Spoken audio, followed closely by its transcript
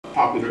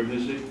popular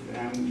music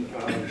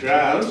and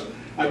jazz.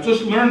 I've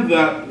just learned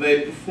that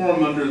they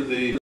perform under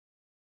the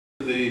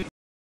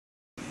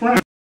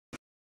French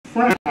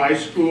High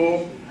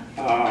School.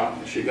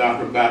 She got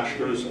her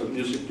bachelor's of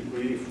music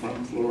degree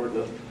from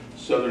Florida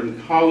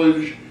Southern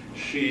College.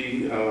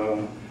 She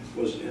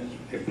was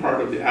a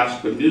part of the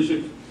Aspen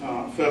Music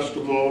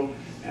Festival,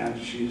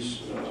 and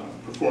she's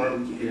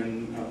performed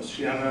in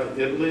Siena,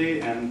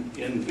 Italy, and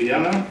in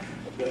Vienna.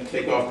 I'm going to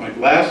take off my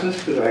glasses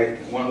because I'm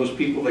one of those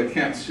people that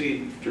can't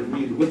see to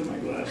read with my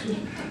glasses.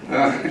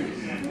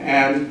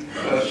 And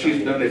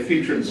she's done a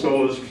featured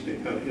soloist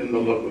in the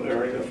local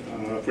area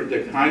for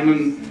Dick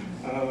Hyman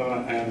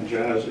and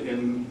jazz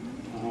in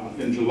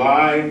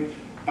July.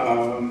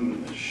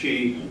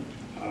 She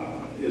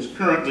is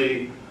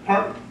currently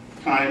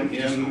part-time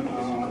in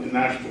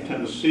Nashville,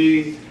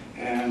 Tennessee,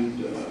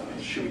 and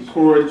she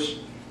records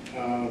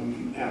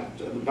at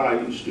the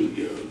Bayou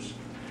Studios.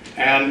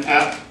 And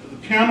at the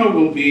piano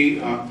will be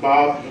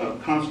Bob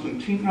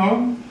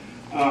Constantino.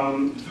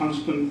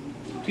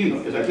 Constantino,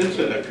 I did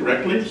say that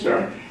correctly,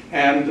 sorry.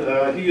 And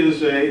he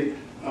is a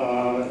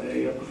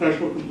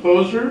professional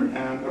composer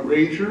and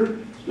arranger.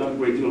 He's done a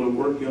great deal of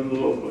work in the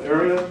local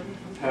area.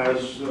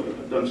 Has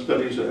done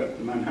studies at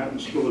the Manhattan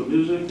School of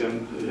Music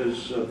and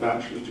his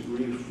bachelor's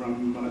degree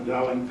from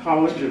Dowling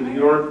College in New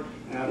York,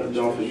 and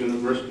Adelphi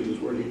University is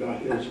where he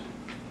got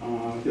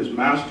his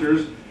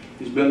master's.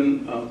 He's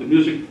been the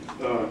music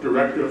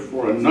director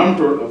for a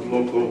number of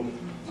local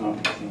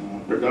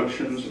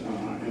productions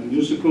and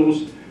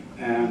musicals,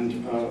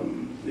 and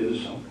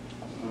is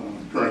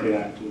currently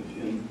active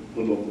in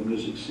the local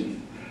music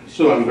scene.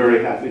 So I'm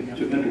very happy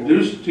to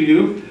introduce to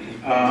you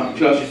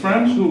just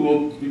friends who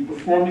will be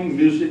performing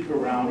music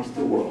around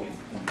the world.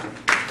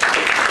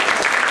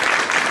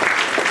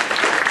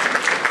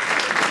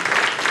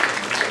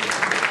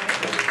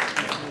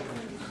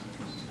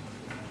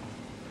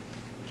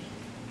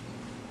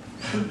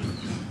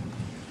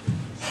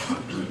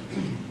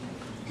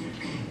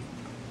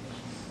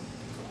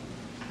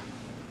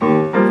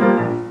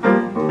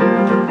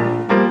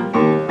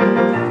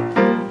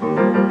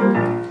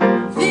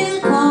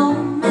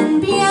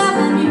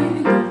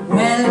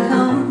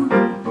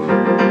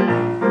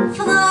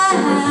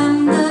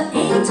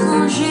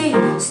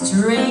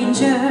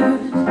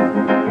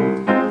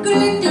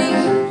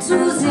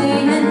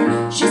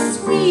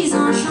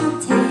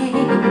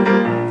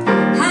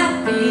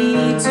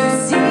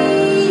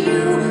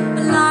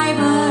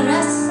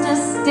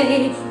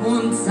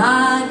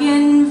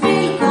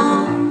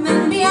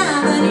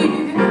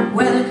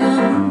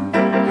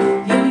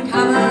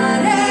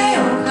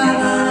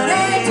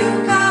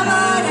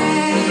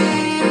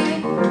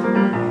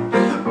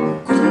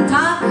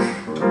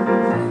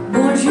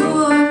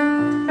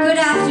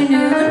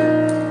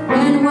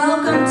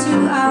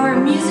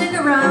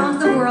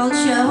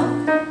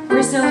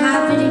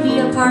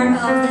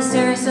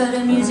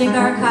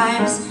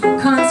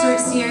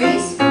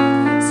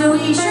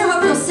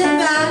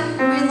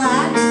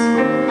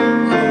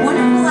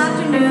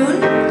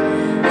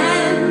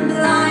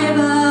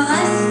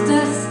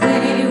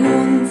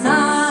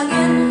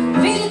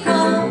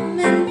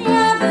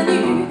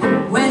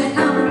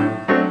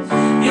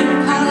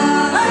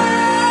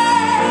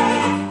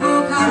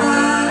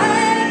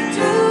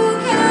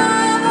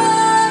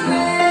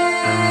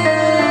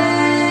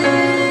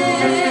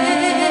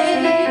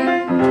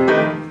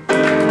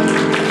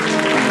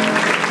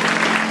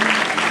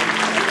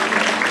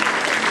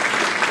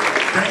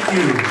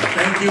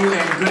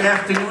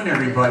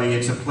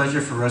 It's a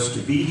pleasure for us to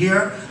be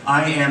here.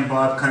 I am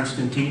Bob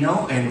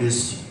Constantino, and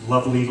this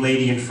lovely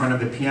lady in front of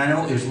the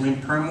piano is Lynn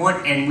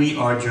Permort, and we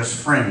are just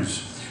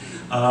friends.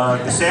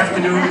 This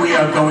afternoon we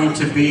are going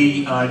to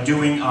be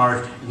doing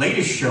our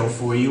latest show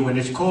for you, and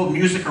it's called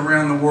Music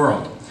Around the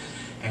World.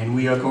 And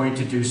we are going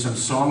to do some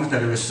songs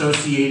that are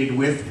associated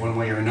with, one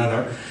way or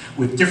another,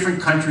 with different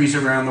countries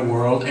around the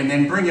world, and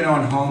then bring it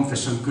on home for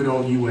some good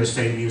old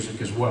USA music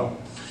as well.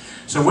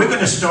 So we're going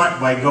to start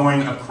by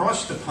going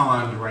across the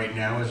pond right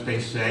now, as they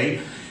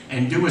say,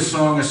 and do a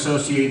song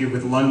associated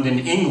with London,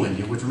 England.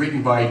 It was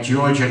written by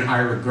George and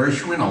Ira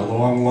Gershwin a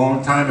long,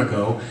 long time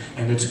ago,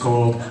 and it's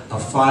called A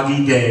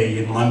Foggy Day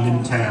in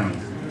London Town.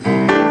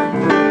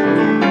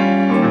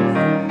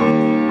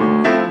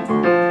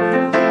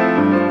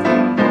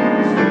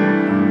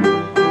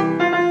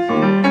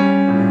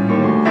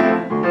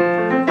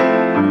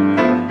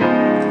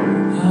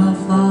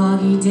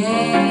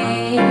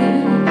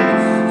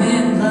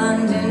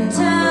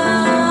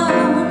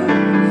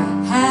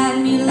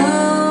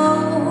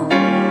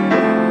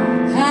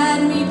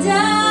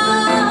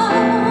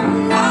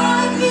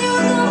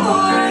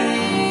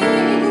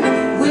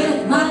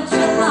 With much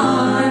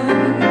alarm,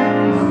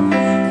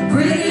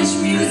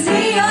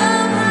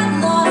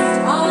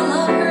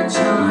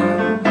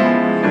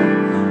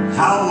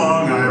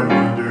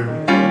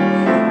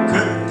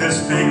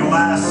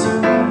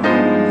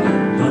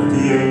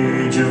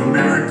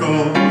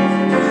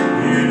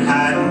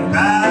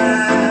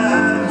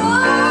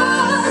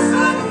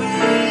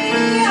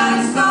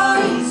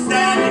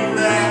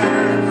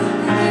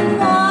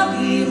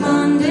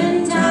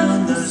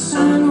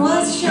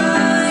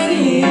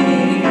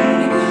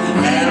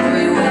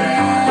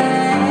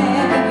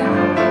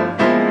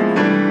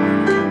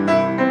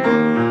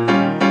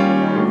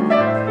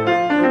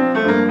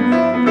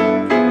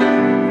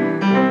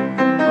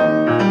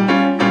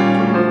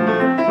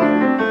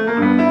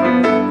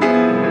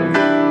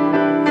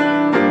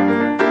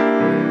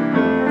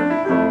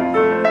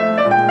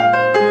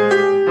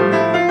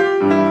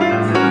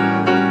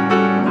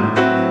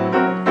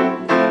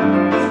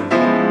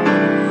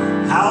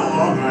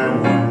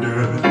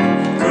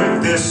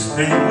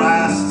 nothing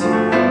lasts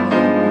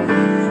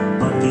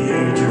but the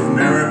age of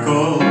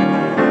miracles.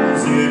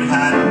 It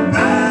hadn't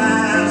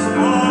passed,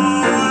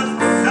 but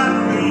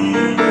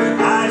suddenly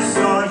I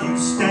saw you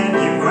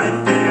standing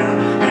right there,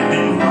 and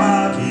in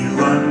foggy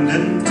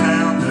London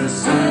town the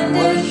sun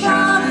was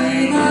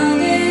shining.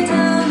 And in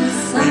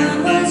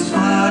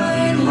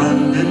foggy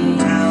London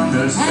town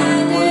the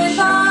sun was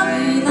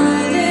shining.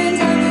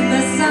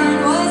 The sun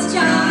was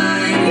shining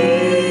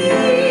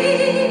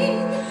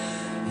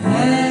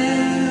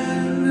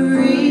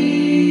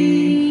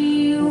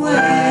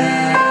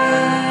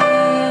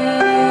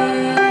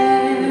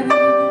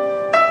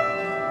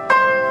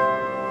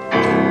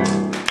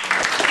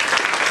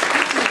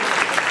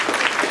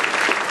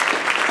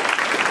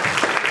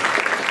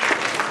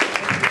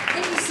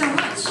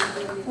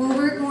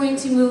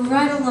to move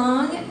right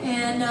along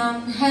and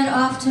head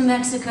off to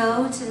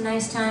Mexico. It's a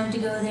nice time to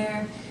go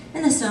there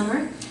in the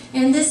summer.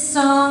 And this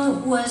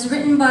song was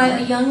written by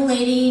a young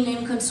lady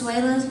named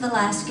Consuelo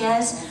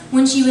Velasquez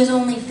when she was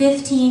only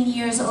 15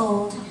 years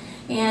old.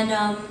 And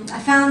I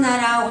found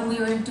that out when we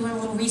were doing a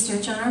little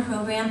research on our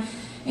program.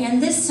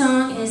 And this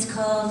song is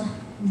called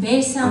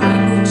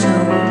Bésame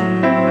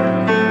Mucho.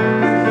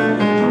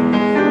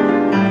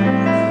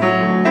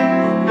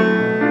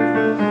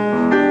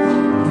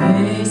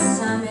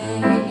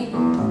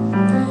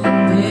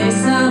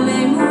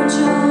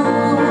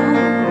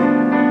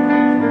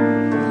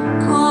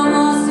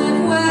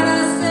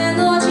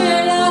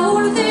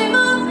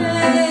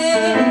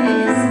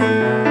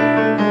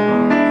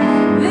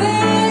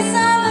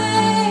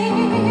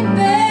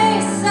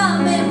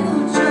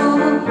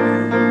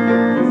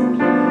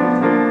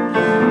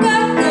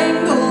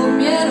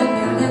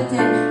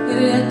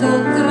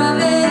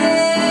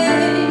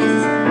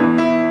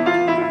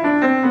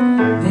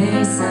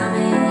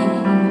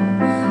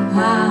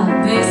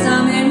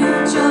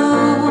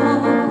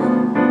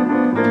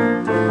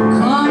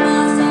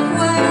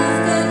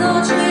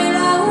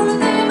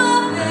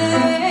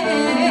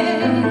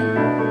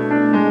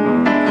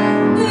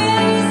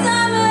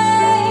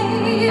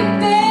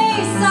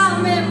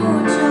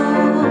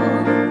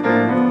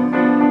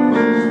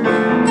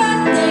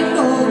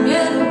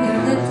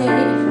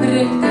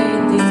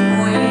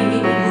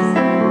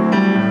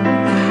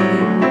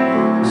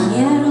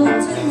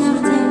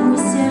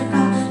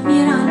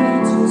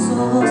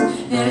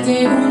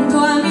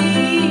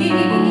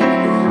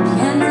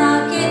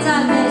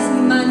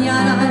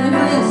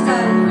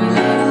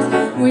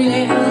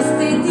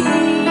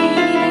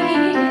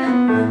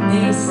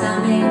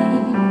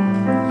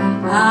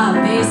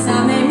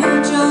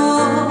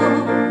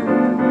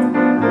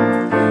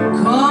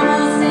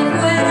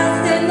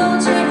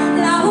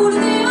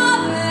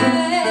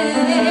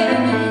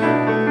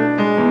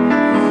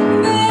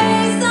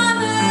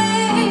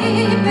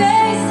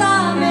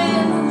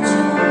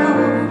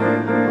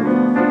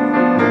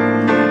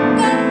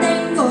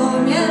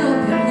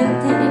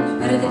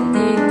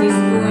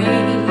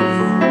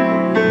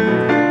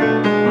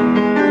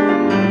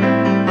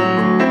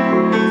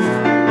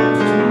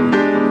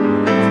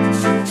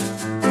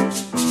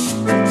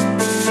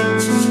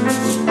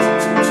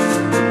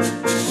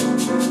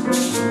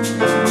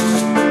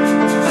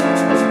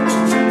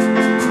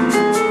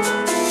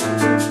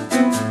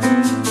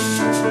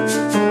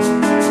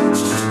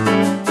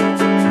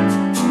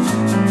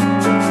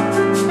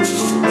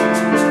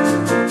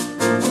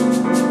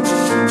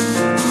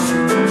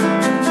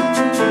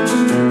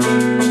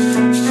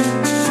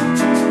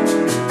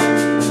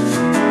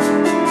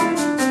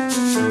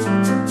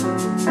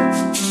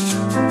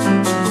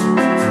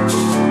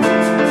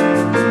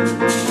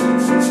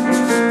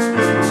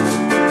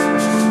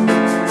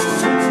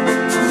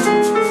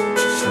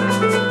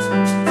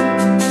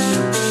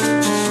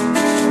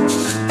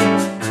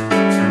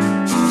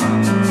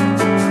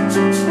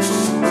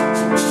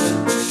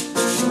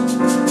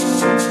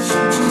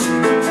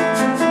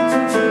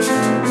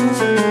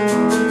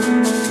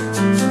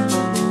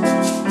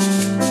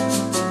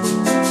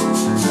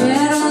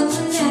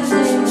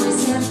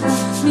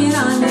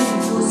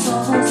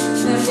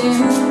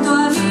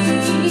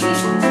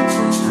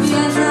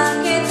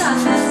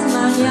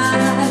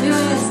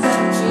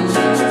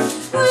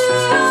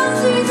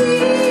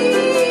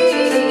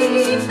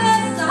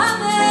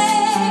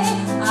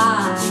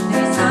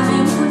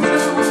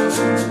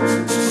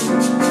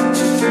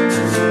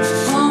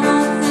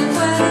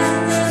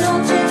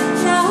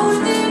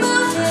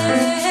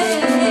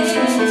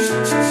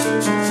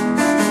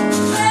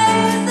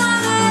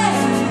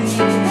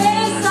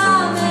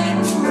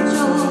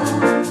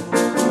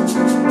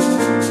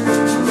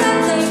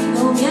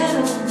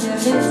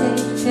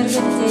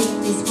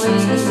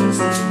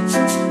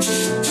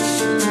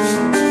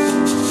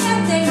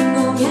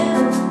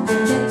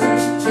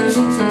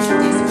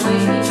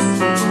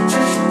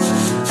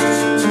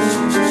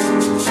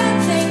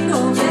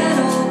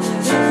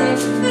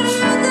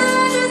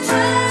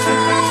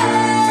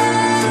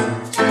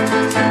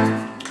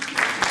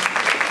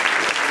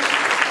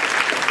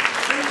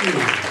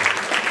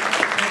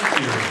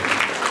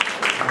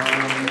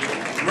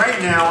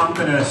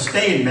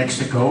 stay in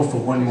Mexico for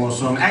one more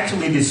song.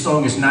 Actually, this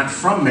song is not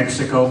from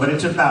Mexico, but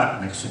it's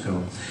about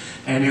Mexico.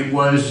 And it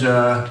was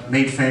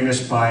made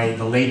famous by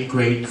the late,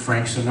 great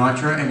Frank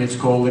Sinatra, and it's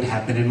called It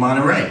Happened in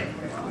Monterey,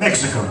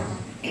 Mexico.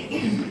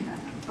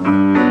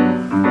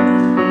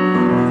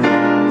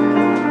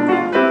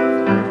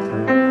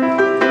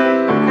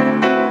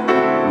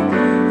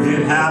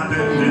 It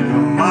happened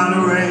in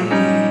Monterey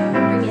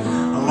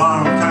a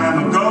long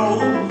time ago.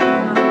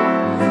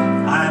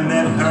 I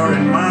met her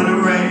in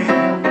Monterey,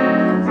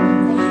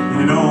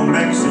 in old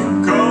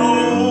Mexico.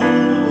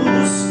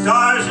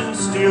 Stars and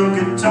steel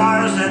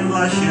guitars and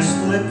luscious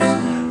lips,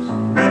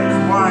 red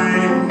as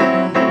wine.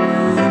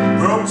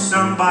 Broke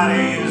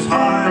somebody's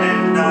heart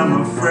and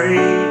I'm afraid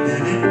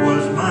that it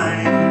was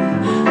mine.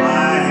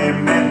 I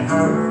met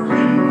her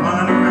in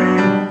Monterey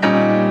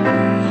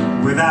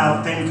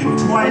without thinking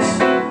twice.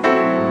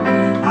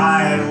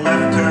 I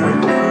left her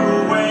and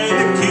threw away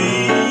the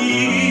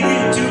key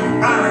to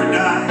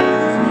paradise.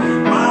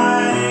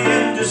 My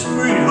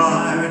indiscreet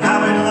heart,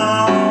 how it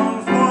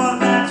longed for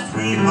that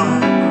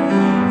sweetheart.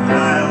 And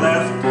I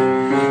left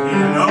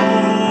in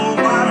old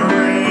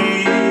Monterey.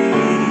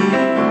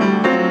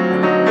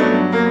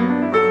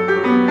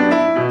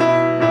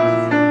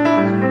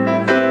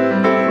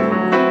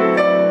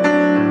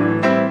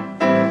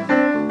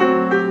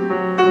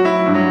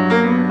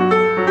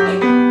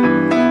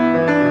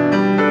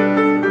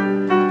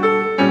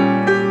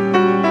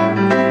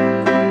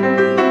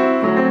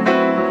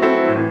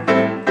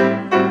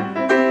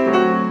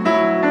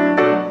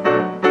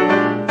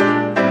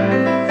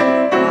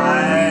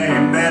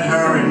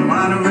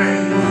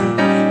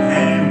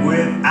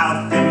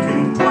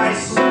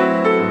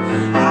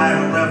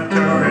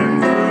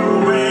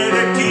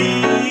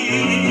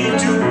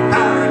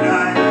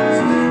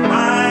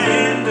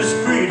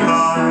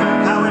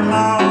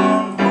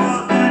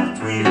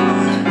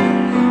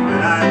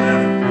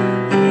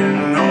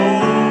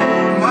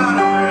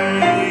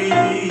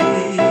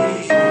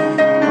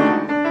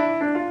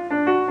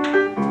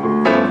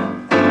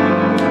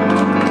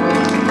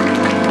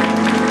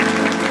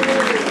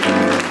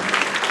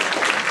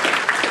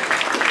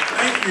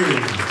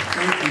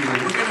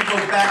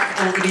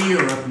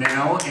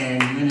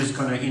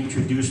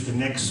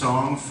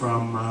 Song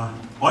from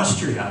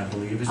Austria, I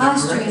believe. Is that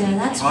Austria, correct?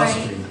 that's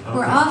Austria. right. Okay.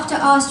 We're off to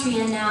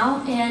Austria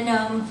now, and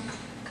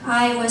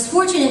I was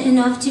fortunate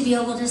enough to be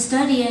able to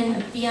study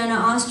in Vienna,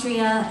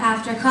 Austria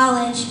after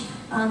college,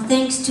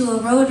 thanks to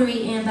a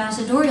Rotary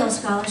Ambassadorial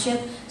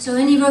Scholarship. So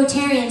any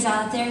Rotarians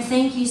out there,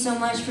 thank you so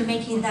much for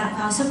making that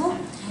possible.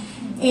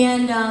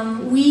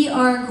 And we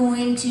are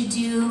going to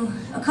do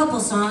a couple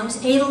songs,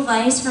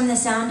 Edelweiss from The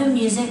Sound of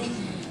Music,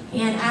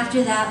 and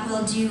after that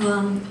we'll do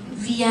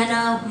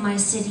Vienna, My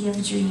City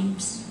of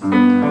Dreams.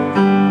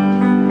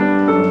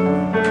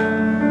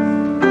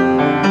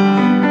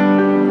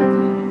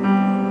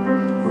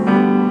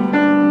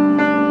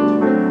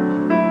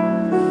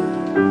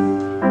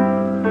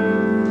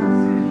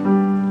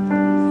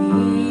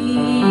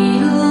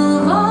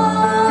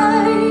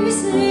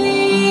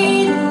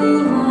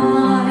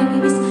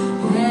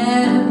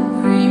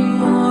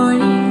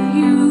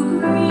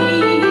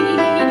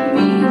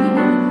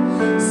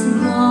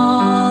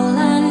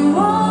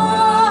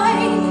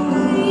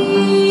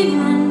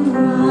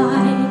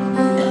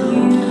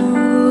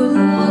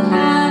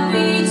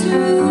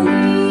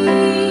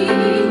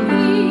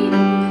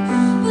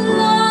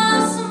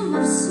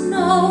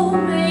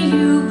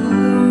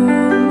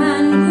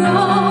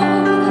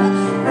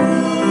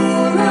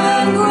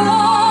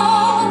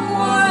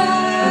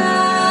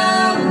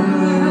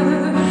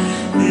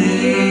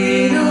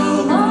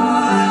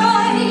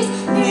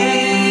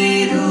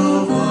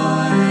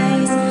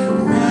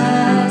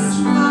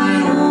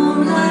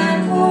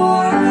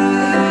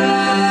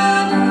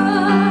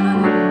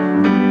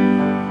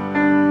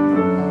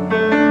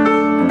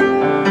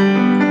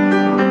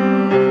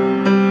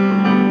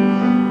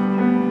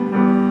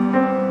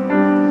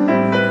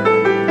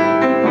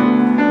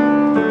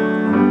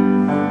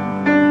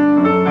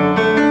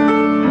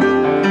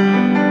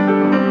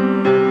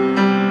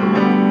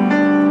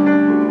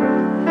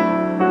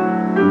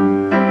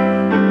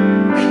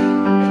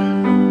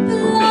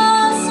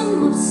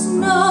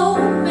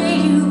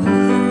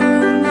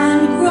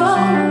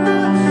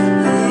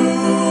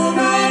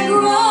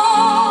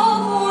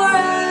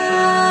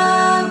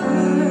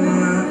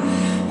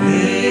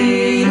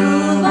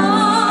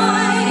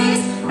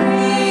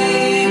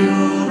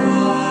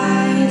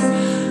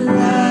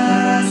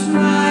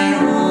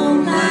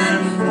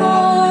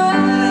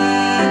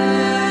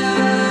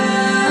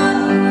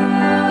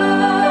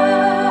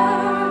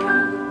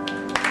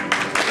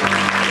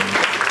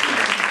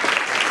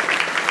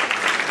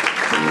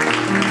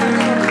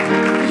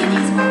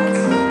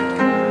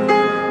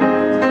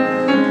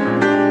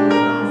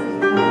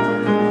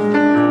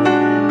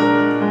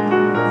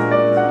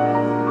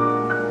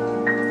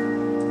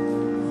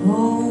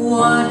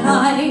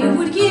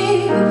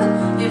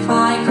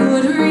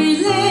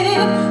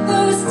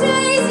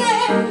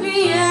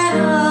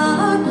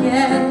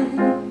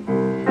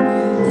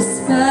 The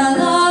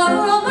spell of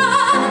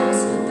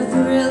romance, the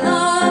thrill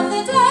of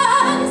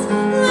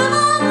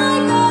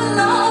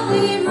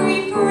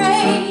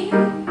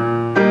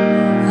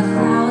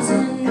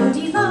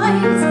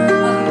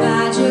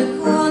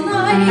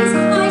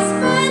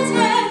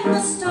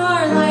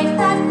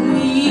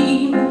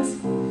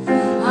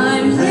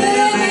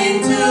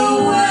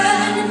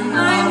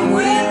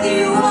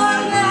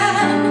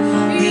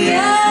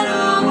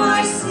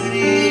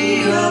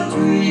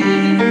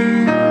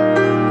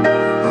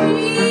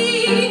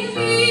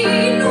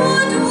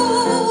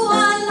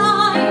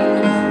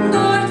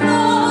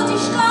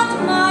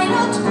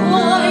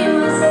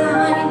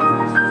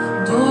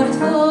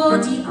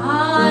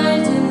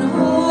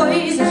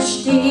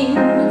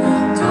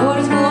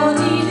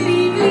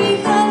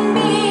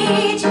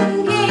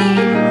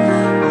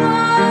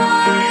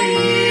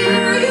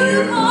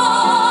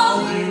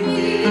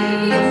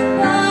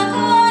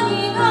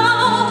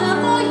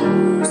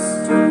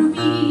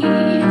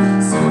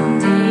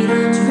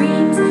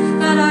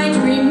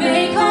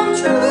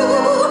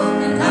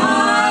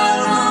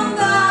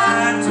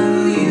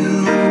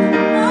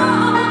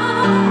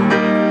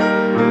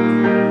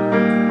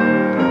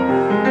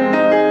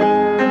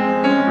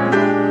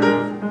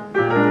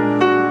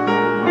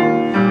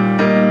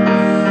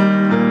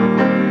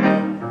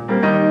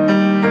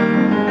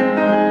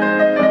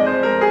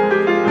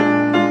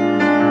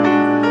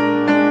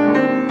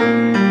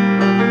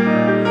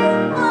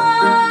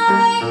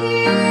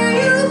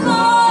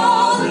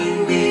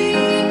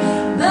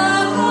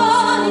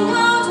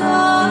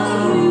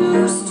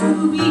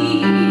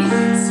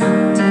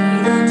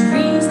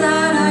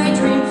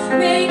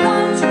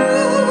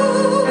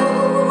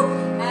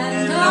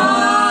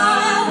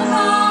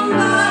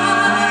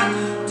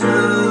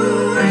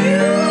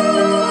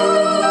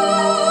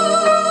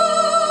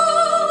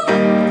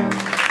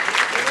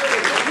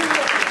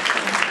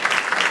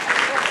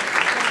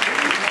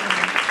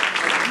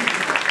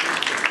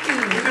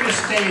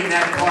say in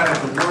that part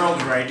of the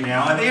world right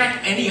now. Are there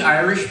any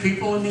Irish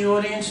people in the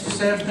audience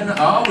this afternoon?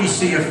 Oh, we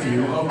see a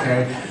few.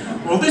 Okay.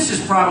 Well, this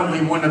is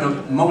probably one of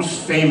the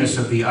most famous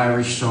of the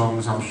Irish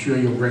songs. I'm sure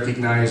you'll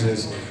recognize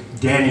as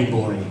Danny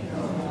Boy.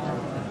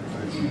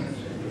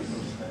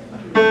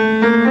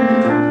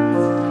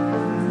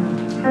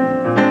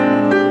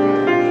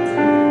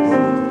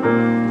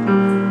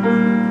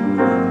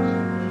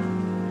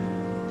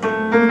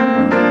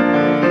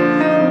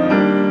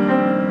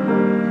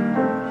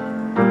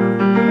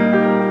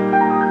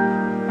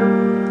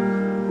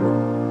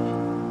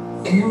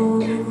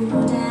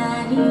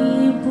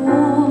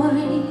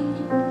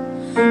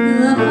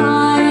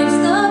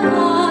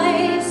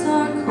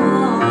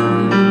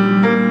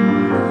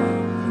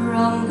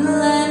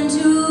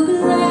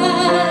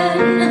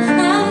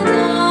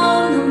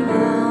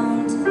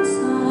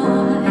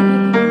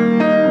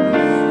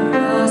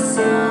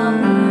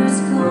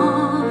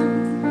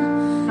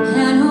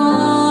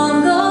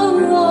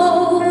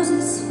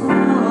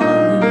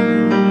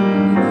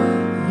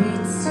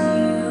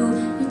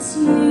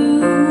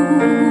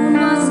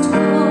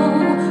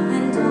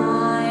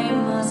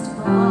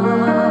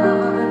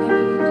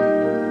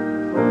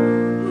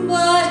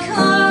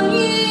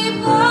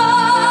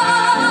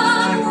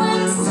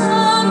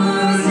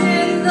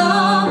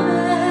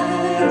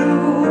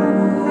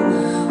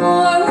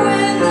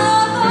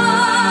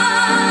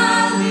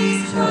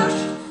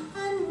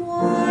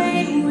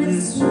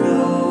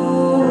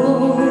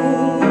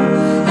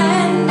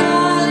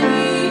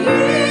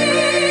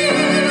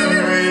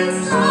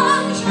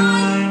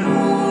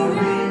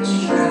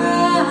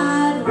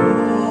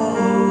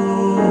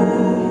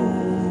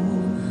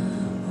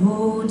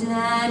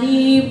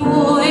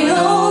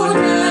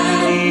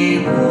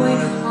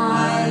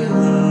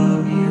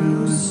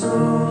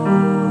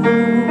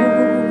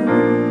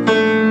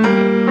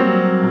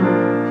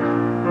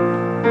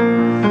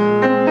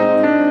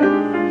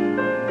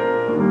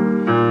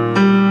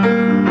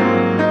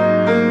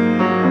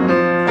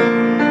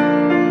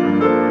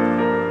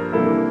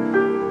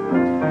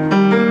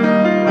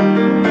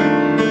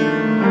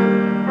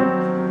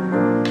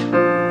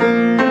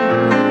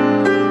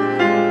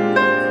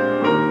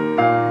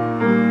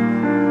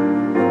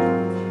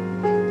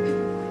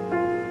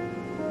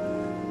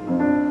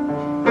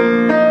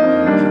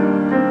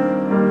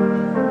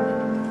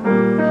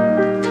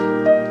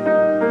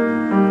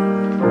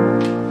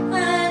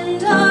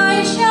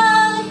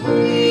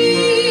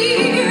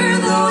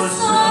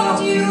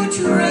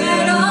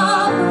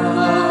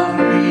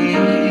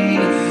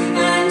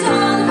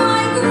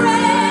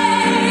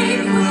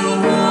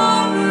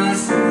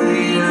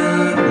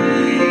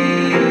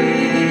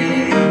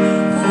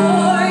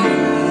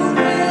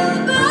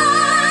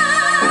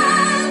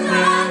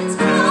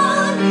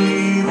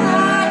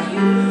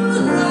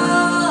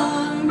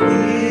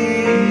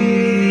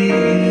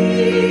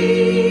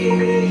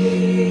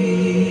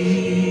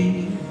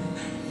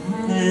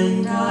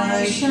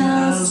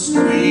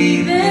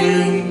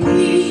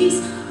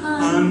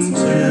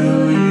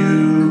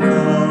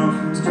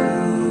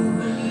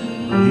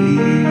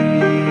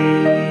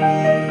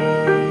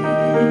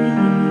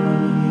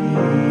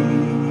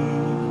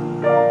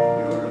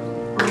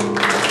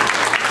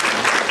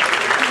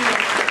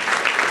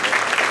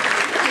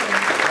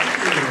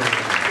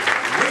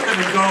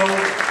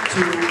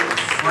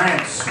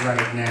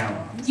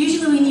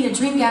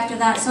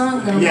 That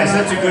song though. Yes,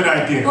 that's a good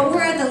idea. But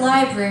we're at the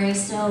library,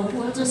 so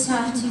we'll just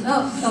have to.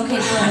 Oh, okay,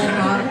 go ahead,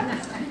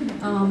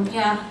 Bob.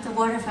 Yeah, the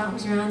water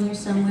fountain's around here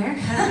somewhere.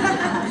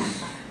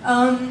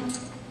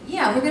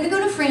 Yeah, we're gonna go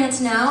to France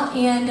now,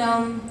 and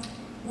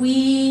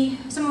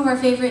some of our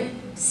favorite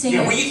singers.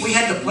 Yeah, we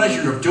had the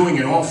pleasure of doing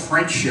an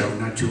all-French show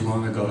not too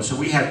long ago, so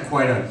we had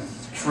quite a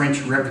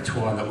French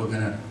repertoire that we're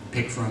gonna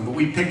pick from. But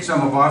we picked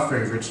some of our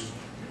favorites,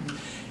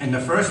 and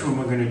the first one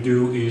we're gonna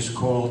do is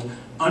called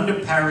Under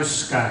Paris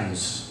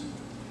Skies.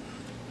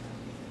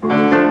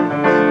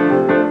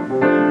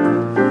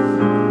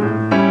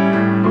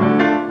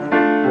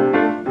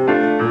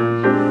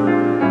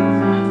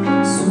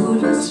 Sous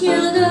le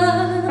ciel de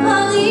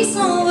Paris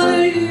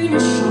s'envole une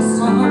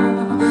chanson.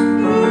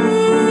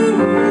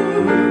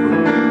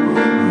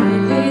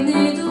 Elle est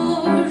née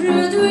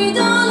d'aujourd'hui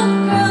dans le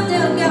cœur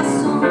des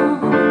garçons.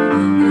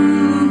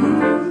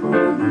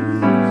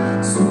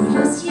 Sous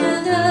le ciel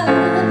de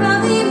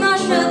Paris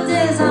marchent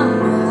des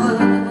amoureux.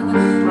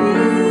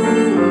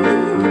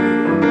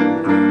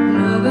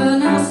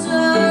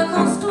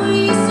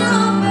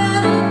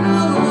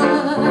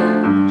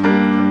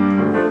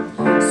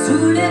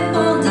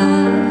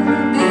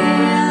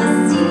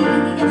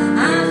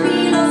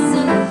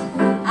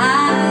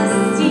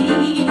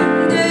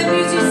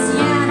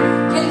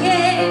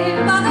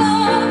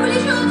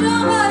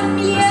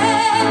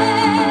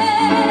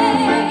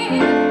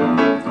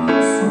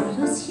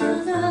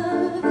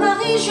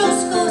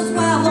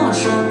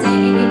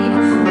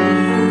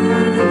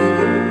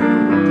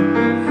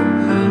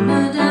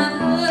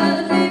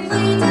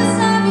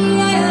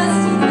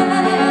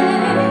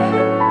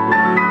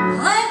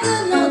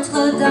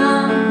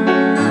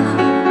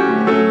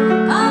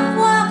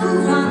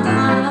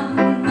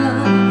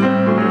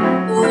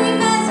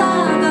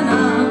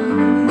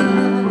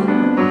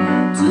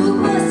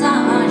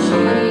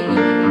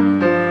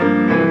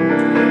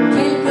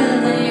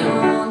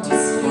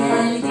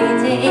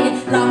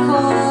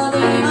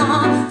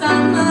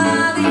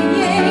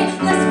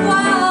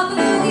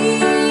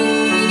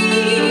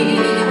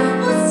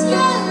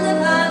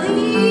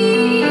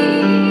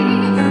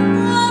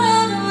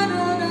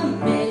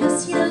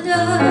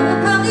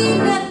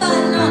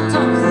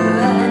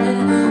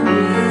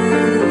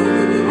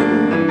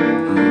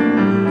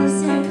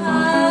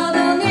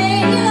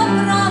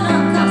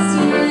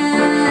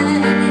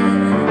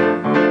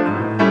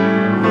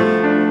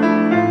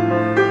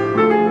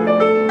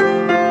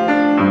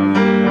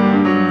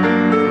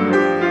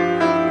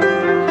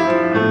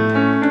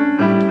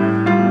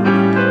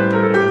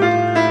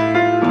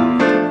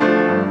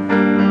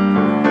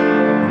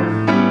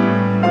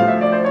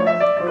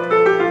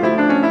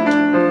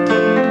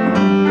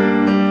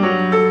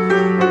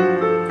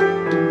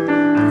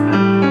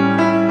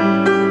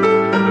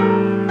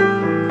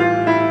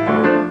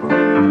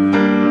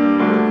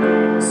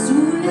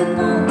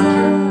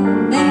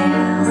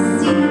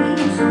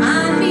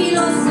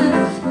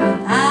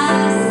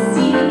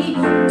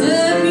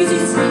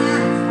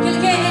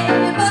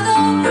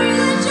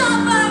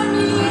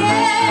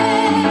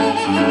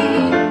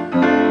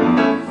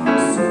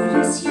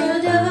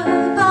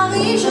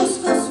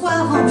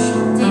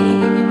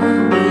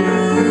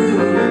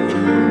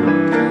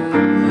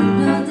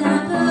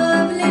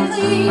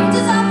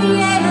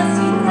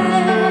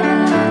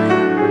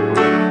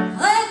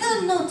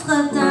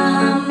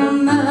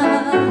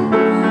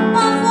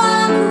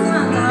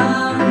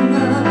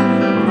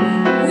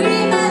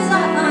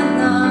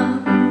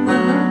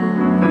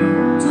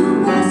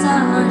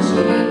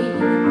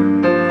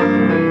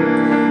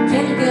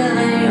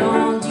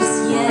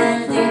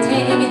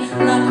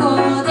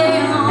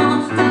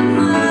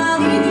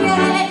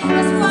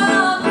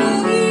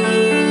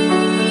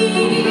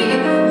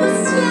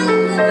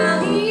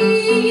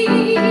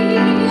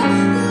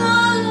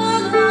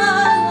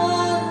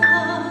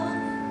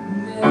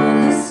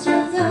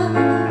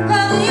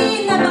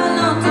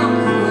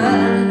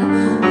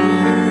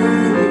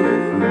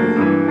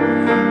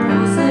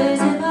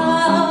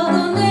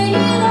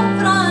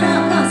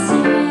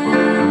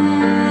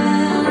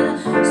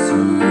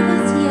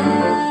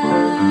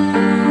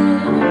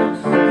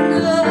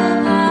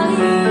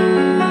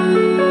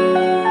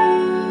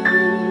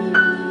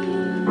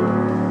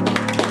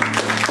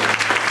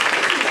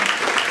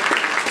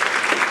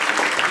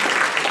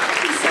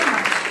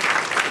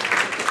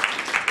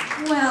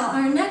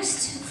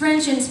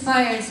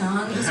 French-inspired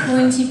song is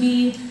going to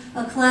be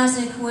a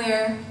classic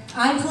where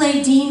I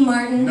play Dean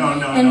Martin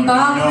and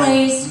Bob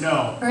plays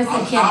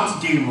Eartha Kitt. I'm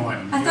Dean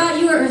Martin. I thought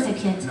you were Eartha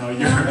Kitt. No,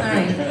 you're All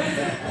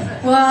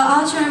right. Well,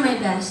 I'll try my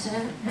best.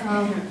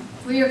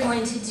 We are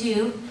going to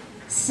do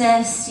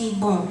C'est si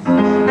bon.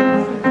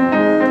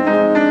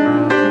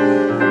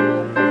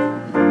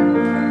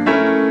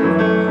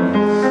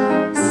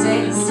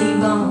 C'est si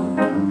bon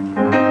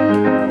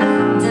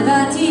de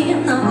bâtir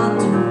nos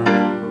tours,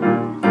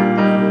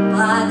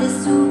 bras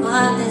dessous,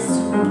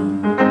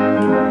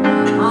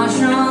 en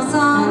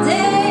chantant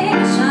des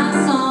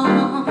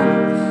chansons.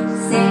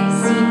 C'est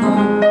si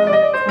bon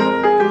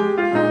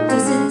de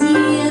se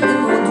dire de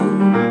mots doux,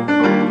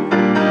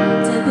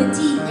 de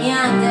petits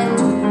rien de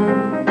tout,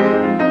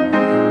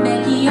 mais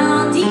qui en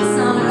disent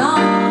sans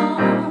long,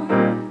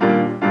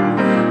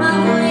 en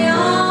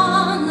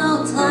voyant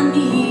notre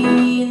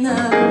mine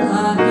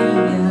ravie.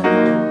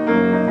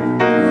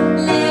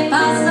 Les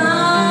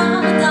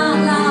passants dans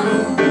la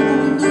rue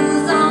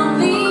nous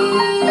envient.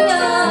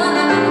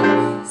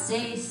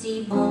 C'est si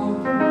bon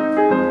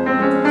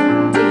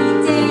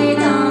d'imiter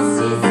dans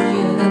ses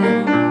yeux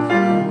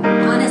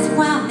un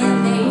espoir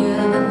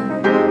merveilleux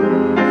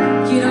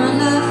qui donne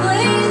le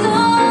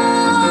frisson.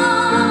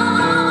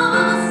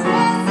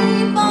 C'est si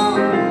bon,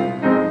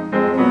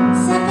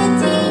 ces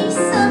petits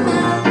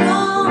sommeils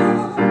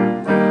longs,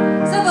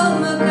 ce beau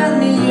me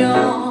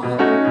million,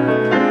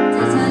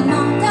 c'est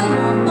tellement,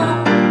 tellement bon.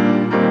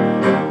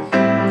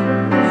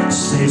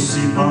 C'est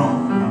si bon.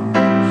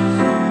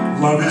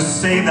 Lovers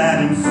say that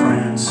in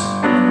France.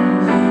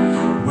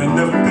 When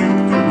they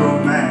think the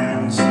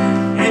romance,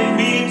 it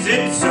means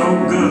it's so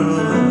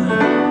good.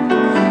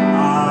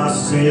 Ah,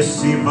 c'est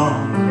si bon.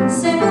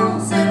 C'est bon,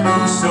 c'est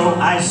bon, So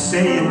I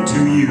say it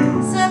to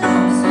you, c'est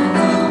bon, c'est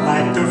bon,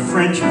 like the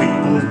French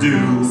people do,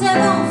 c'est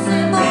bon,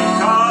 c'est bon.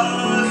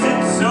 because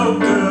it's so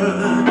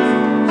good.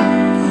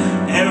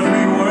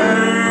 Every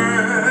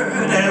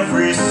word,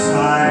 every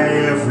sigh,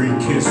 every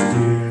kiss,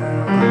 dear,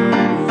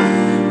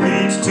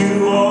 leads to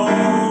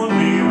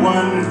only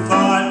one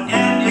thought,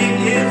 and it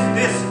is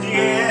this,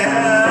 dear.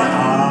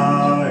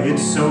 Ah,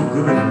 it's so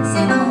good.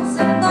 C'est bon,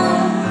 c'est bon,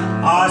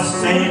 I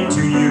say it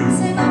to you,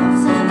 c'est bon,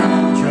 c'est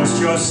bon,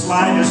 just your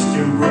slightest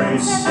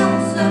embrace. c'est bon,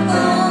 c'est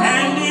bon.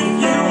 And if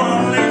you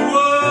only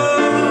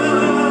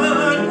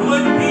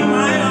would be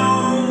my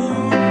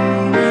own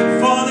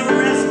for the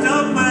rest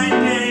of my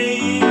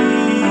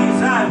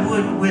days, I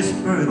would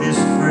whisper this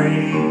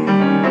phrase.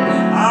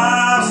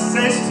 Ah,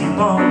 c'est si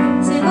bon.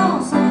 C'est bon,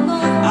 c'est bon,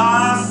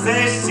 Ah,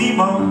 c'est si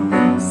bon.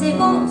 c'est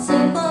bon,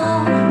 c'est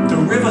bon. The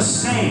river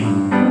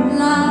Seine,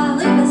 La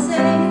rive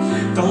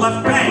c'est the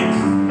left bank,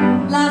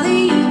 la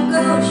rive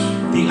gauche,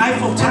 the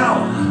Eiffel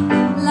Tower.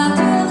 la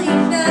tour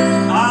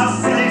Eiffel. Ah,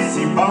 c'est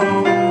si bon.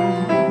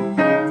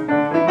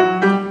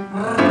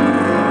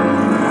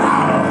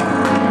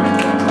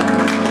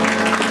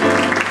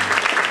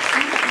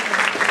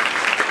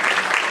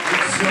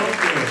 It's so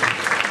good.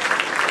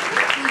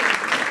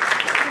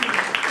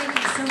 Thank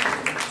you so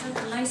much. Such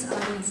a nice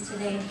audience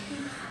today.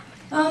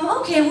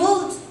 Okay,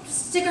 we'll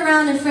stick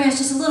around in France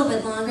just a little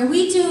bit longer.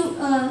 We do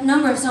a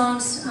number of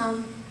songs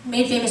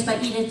made famous by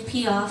Edith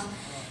Piaf,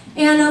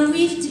 and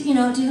we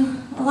do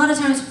a lot of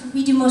times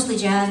we do mostly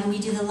jazz, and we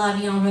do the La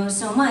Vie en Rose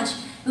so much.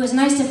 It was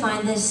nice to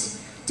find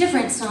this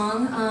different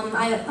song.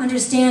 I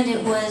understand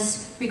it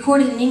was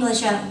recorded in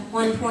English at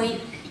one point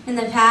in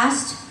the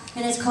past,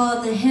 and it's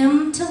called The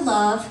Hymn to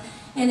Love,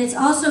 and it's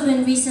also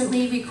been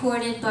recently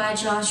recorded by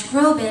Josh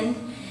Groban.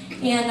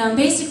 And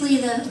basically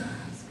the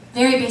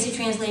very basic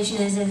translation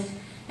is, if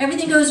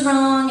everything goes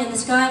wrong and the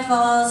sky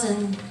falls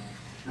and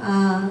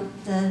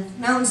the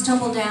mountains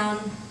tumble down,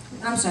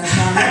 I'm sorry,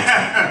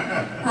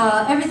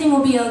 Bob, everything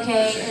will be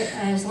okay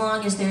as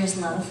long as there is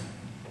love.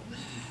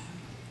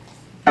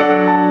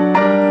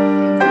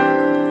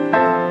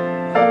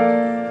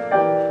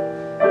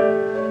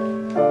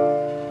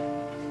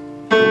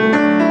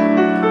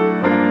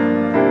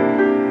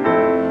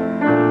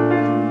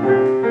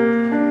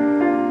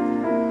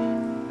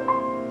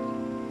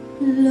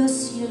 Le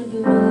ciel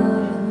bleu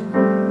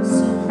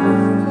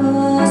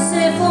peut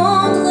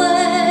s'effondrer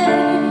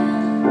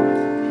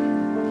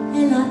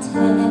et la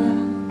terre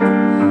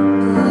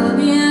peut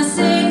bien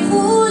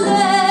s'écrouler.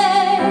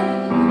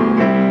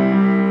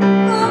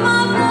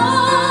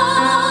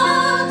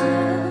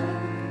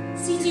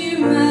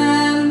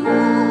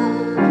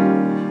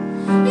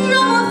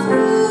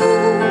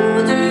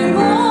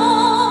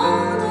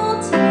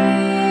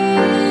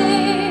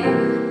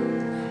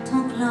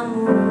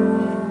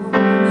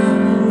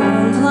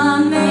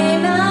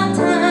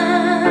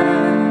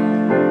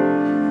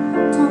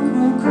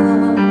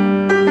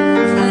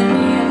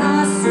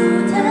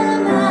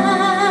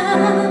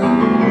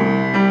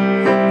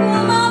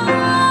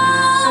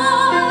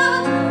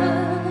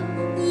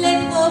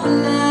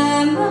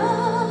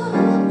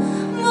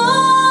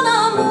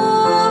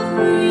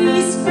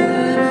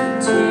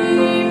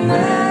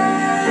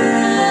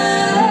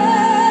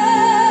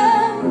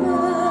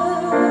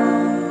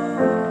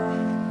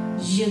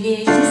 j'irai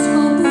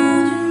jusqu'au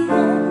bout du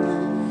monde,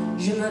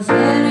 je me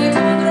ferai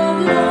ton grand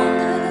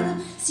blonde,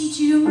 si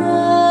tu me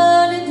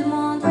le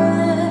demandais.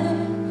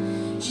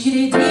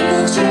 J'irai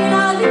décrocher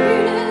la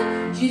lune,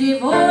 j'irai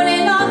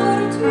voler la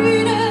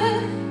fortune,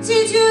 si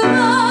tu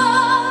me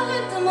le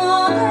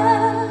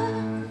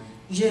demandais.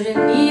 Je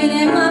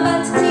renierai ma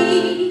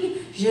patrie,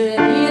 je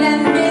renierai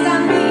mes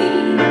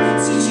amis,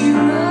 si tu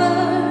me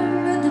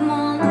le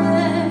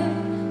demandais.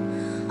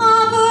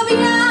 Un peu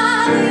bien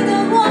de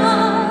moi,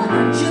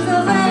 je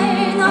ferai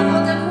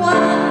n'importe quoi,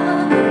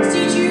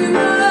 si tu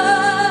me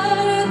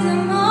le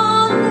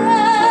demandais.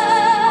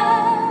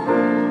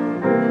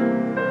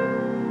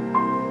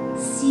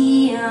 Si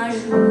un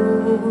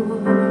jour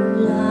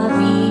la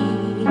vie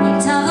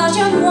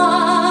t'arrache à moi,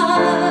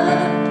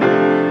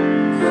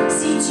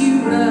 si tu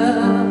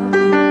prends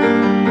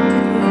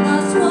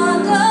soin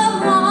de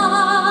moi,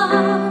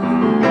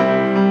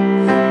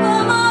 peu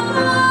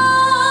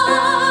m'importe,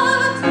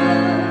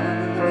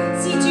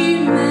 si tu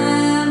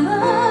m'aimes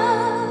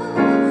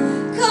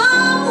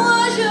comme moi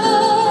je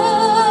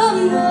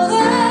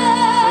m'aurais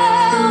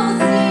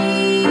aussi,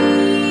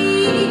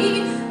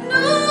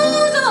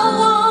 nous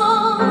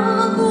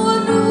aurons pour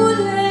nous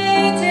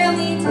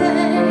l'éternité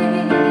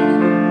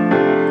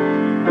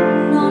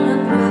dans le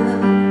bleu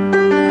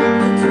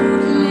de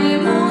toutes les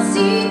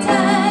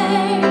immensités,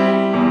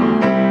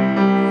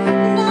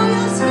 dans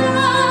le ciel,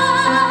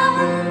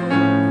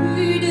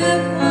 plus de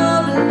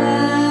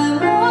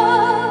problèmes.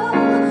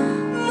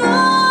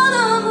 Mon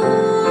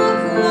amour,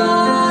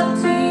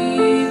 crois-tu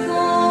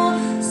qu'on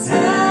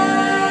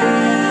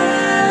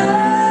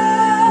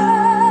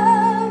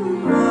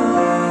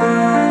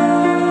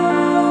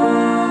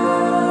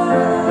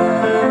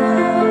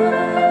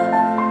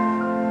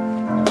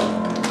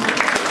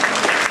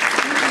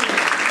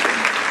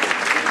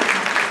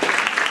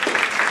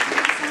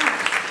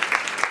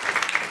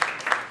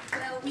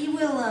Well, we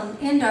will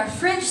end our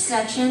French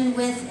section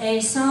with a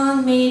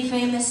song made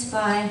famous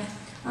by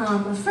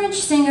a French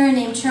singer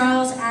named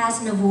Charles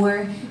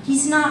Aznavour.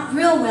 He's not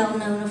real well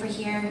known over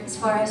here, as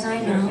far as I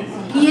know.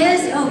 He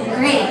is? Oh,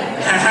 great.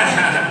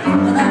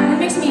 Well, that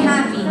makes me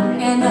happy.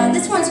 And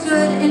this one's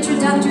good,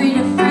 introductory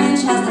to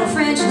French, has little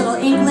French, little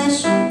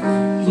English.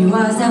 You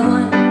was the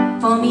one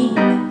for me,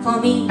 for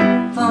me,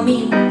 for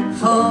me,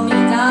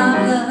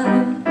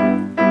 formidable.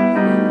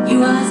 You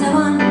was the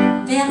one,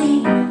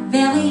 very,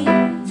 very,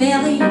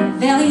 very,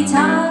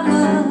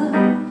 véritable.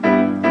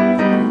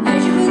 Et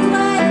je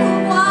voudrais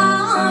pouvoir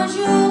un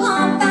jour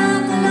enfin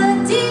te le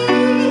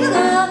dire,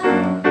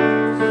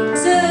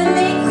 te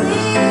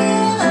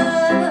l'écrire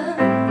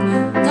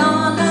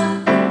dans la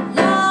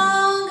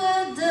langue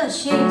de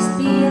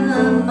Shakespeare.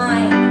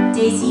 My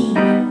Daisy,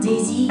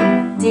 Daisy,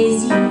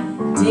 Daisy,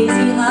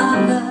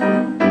 désirable.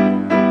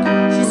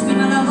 Je suis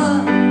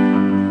malheureux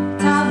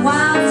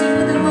d'avoir si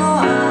peu de mots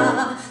à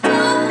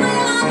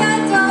t'offrir un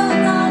gâteau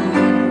dans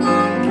le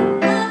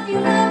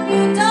love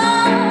you,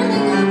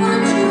 darling, I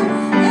want you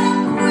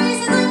every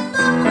second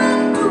of my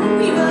do.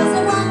 He was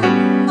the one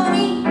for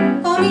me,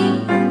 for me,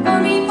 for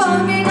me,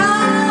 formidable.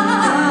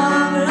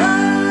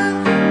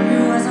 He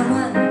was the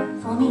one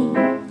for me,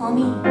 for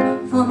me,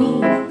 for me,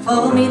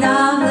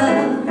 formidable.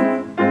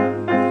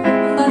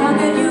 But how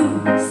could you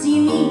see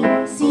me,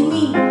 see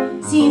me,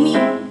 see me,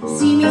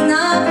 see me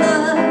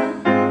noble?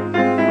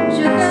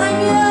 Je ferais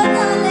mieux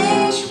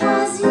d'aller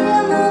choisir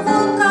mon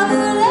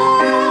vocabulaire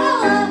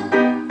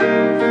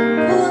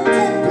pour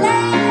te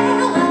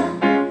plaire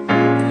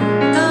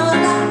dans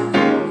la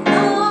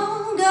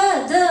langue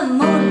de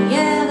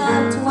Molière.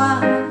 Toi,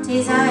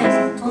 tes eyes,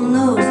 ton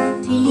nose,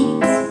 tes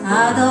lips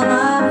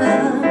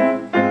adorables.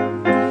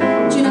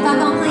 Tu n'as pas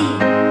compris,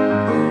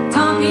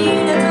 tant pis,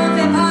 ne t'en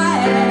fais pas.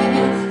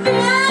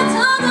 Viens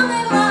t'en dans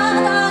mes bras,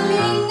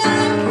 darling. I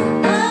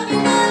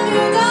love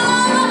you,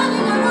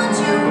 darling. I want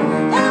you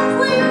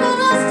every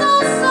little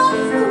instant so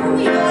fou.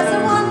 He was the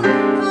one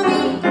for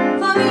me,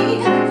 for me,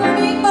 for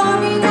me,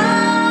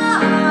 formidable.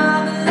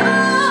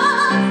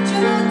 Je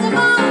me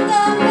demande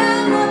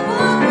même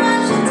pourquoi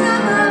je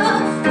t'aime.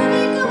 Je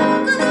dis que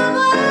beaucoup de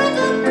mots et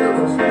de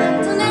tout.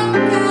 Maintenant,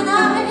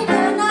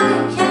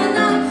 can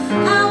I,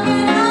 how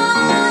can I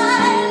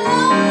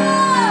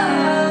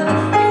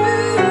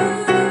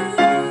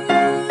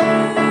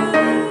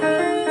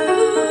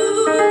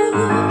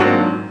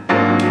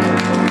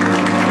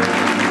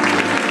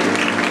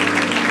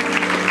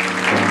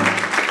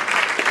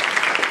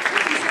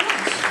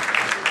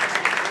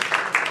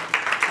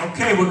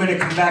Okay, we're going to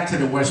come back to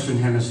the Western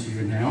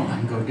Hemisphere now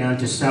and go down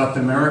to South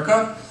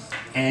America.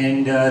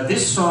 And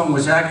this song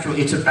was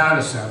actually, it's about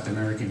a South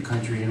American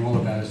country and all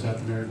about a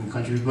South American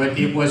country, but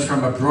it was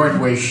from a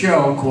Broadway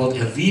show called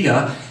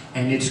Evita,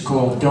 and it's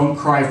called Don't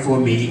Cry For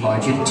Me,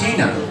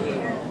 Argentina.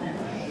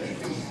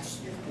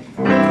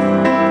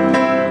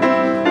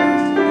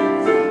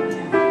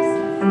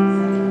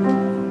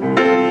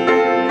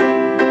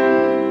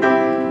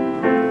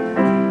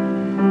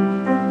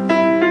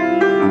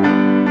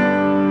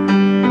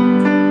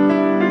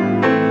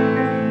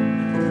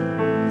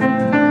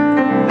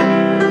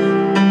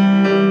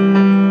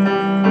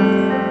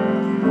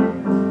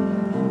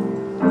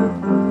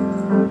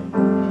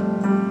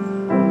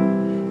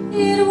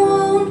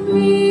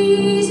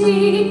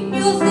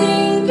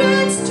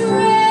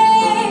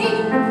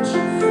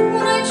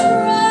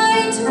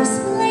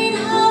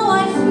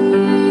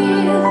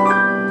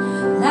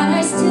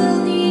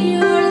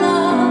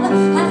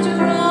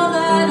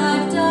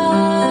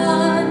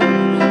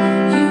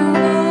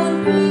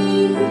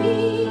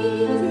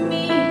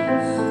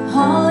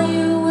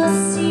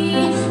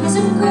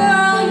 innocent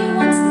girl you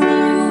once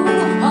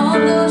knew,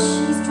 although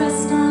she's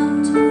dressed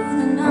up to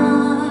the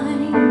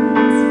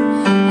nines,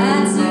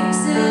 at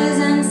sixes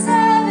and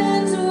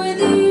sevens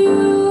with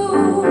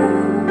you.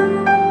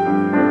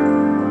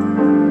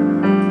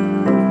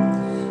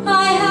 I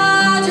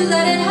had to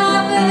let it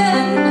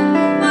happen,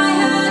 I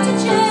had to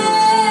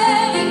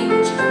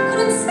change,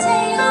 couldn't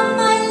stay on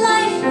my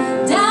life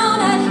down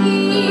at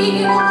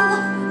heel,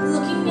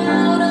 looking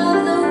out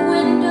of the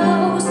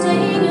window,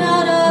 staying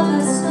out of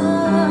the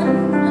sun.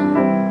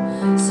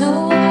 So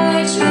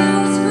I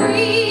chose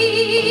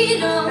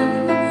freedom,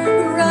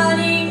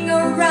 running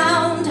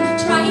around,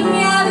 trying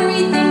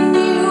everything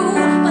new,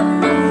 but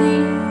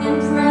nothing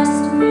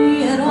impressed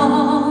me at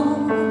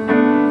all.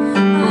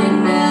 I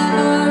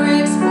never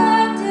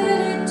expected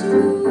it to.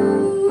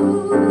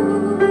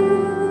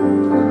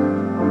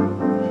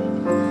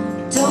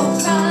 Don't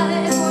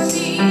cry for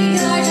me,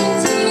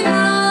 Argentina.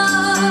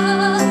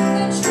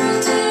 The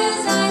truth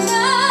is I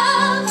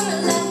never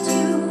left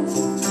you.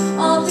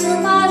 All through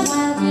my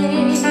wild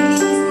days,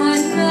 my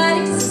mad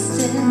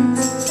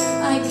existence,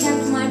 I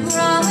kept my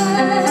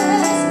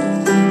promise,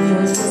 keep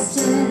your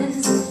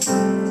distance.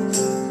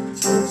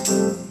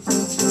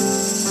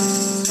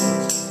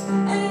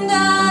 And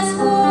as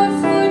for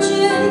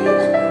fortune,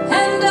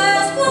 and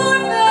as for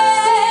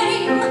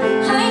fame,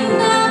 I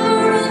never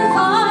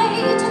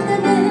invited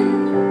them in.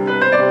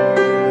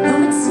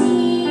 Though it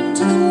seemed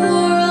to the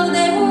world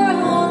they were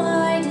all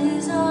I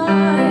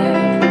desired.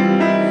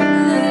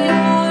 They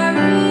are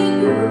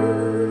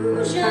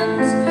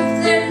illusions,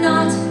 they're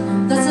not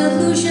the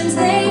solutions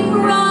they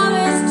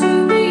promised to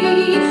be.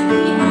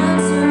 The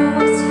answer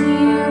was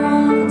here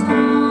all the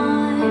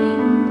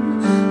time.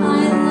 I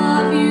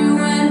love you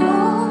and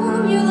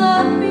hope you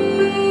love me.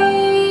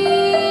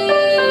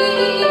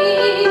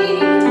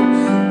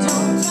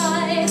 Don't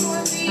cry for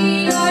me,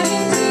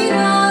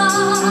 Argentina.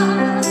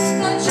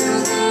 The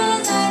truth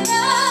is I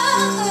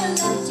never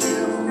left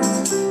you.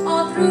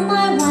 All through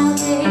my wild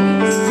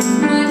days,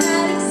 my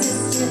mad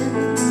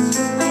existence,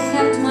 I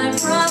kept my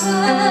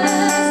promise,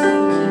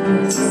 keep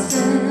your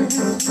distance.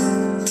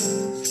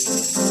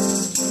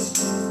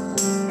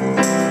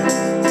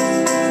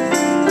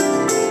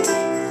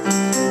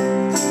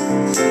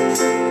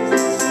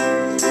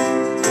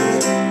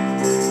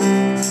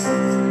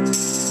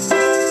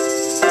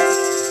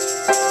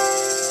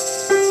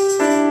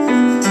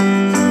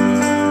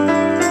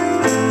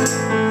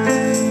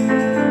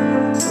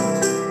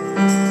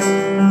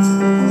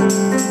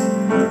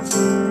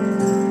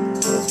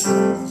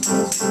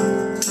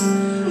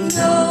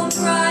 Don't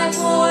cry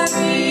for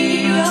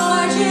me,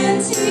 Argentina.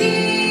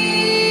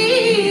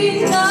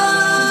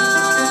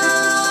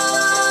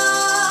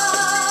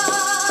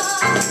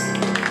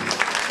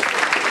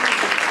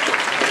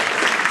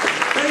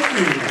 Thank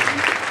you.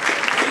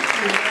 Thank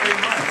you very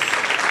much.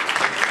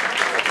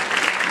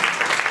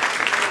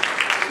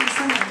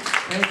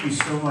 Thank you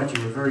so much.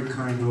 You're a very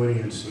kind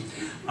audience.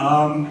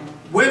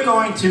 We're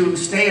going to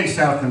stay in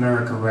South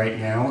America right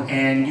now,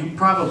 and you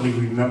probably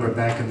remember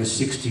back in the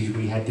 60s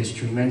we had this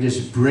tremendous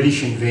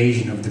British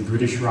invasion of the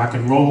British rock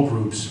and roll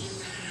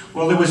groups.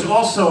 Well, there was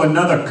also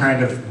another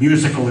kind of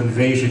musical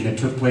invasion that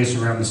took place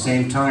around the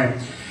same time,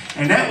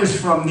 and that was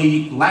from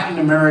the Latin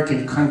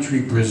American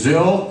country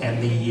Brazil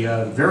and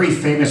the very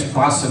famous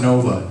bossa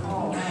nova,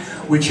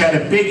 which had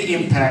a big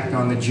impact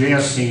on the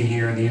jazz scene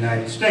here in the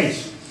United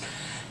States.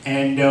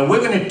 And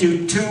we're going to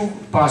do two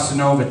bossa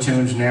nova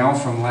tunes now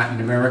from Latin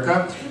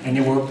America, and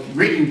they were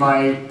written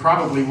by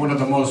probably one of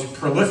the most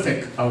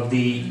prolific of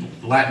the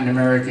Latin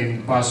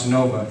American bossa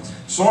nova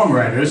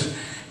songwriters,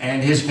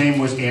 and his name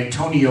was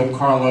Antonio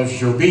Carlos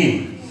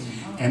Jobim.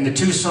 And the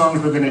two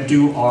songs we're going to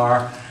do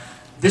are,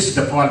 this is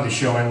the part of the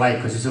show I like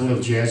because it's a little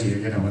jazzier,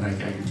 you know, and I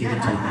can give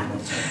it to you.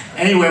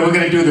 Anyway, we're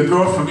going to do The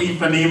Girl from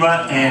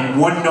Ipanema and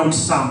One Note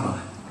Samba.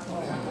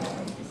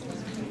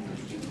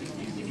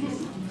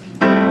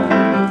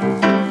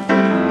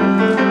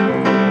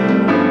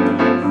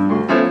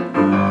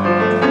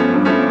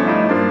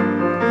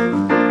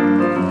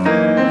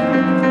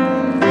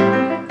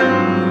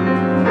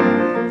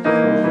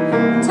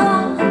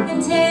 Tall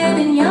and tan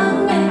and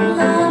young and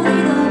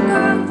lovely, the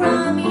girl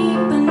from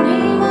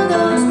Ipanema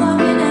goes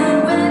walking, and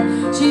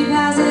when she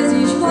passes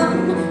each one,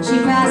 she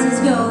passes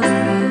goes.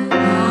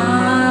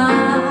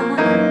 Ah,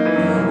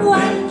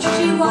 when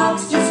she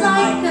walks just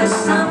like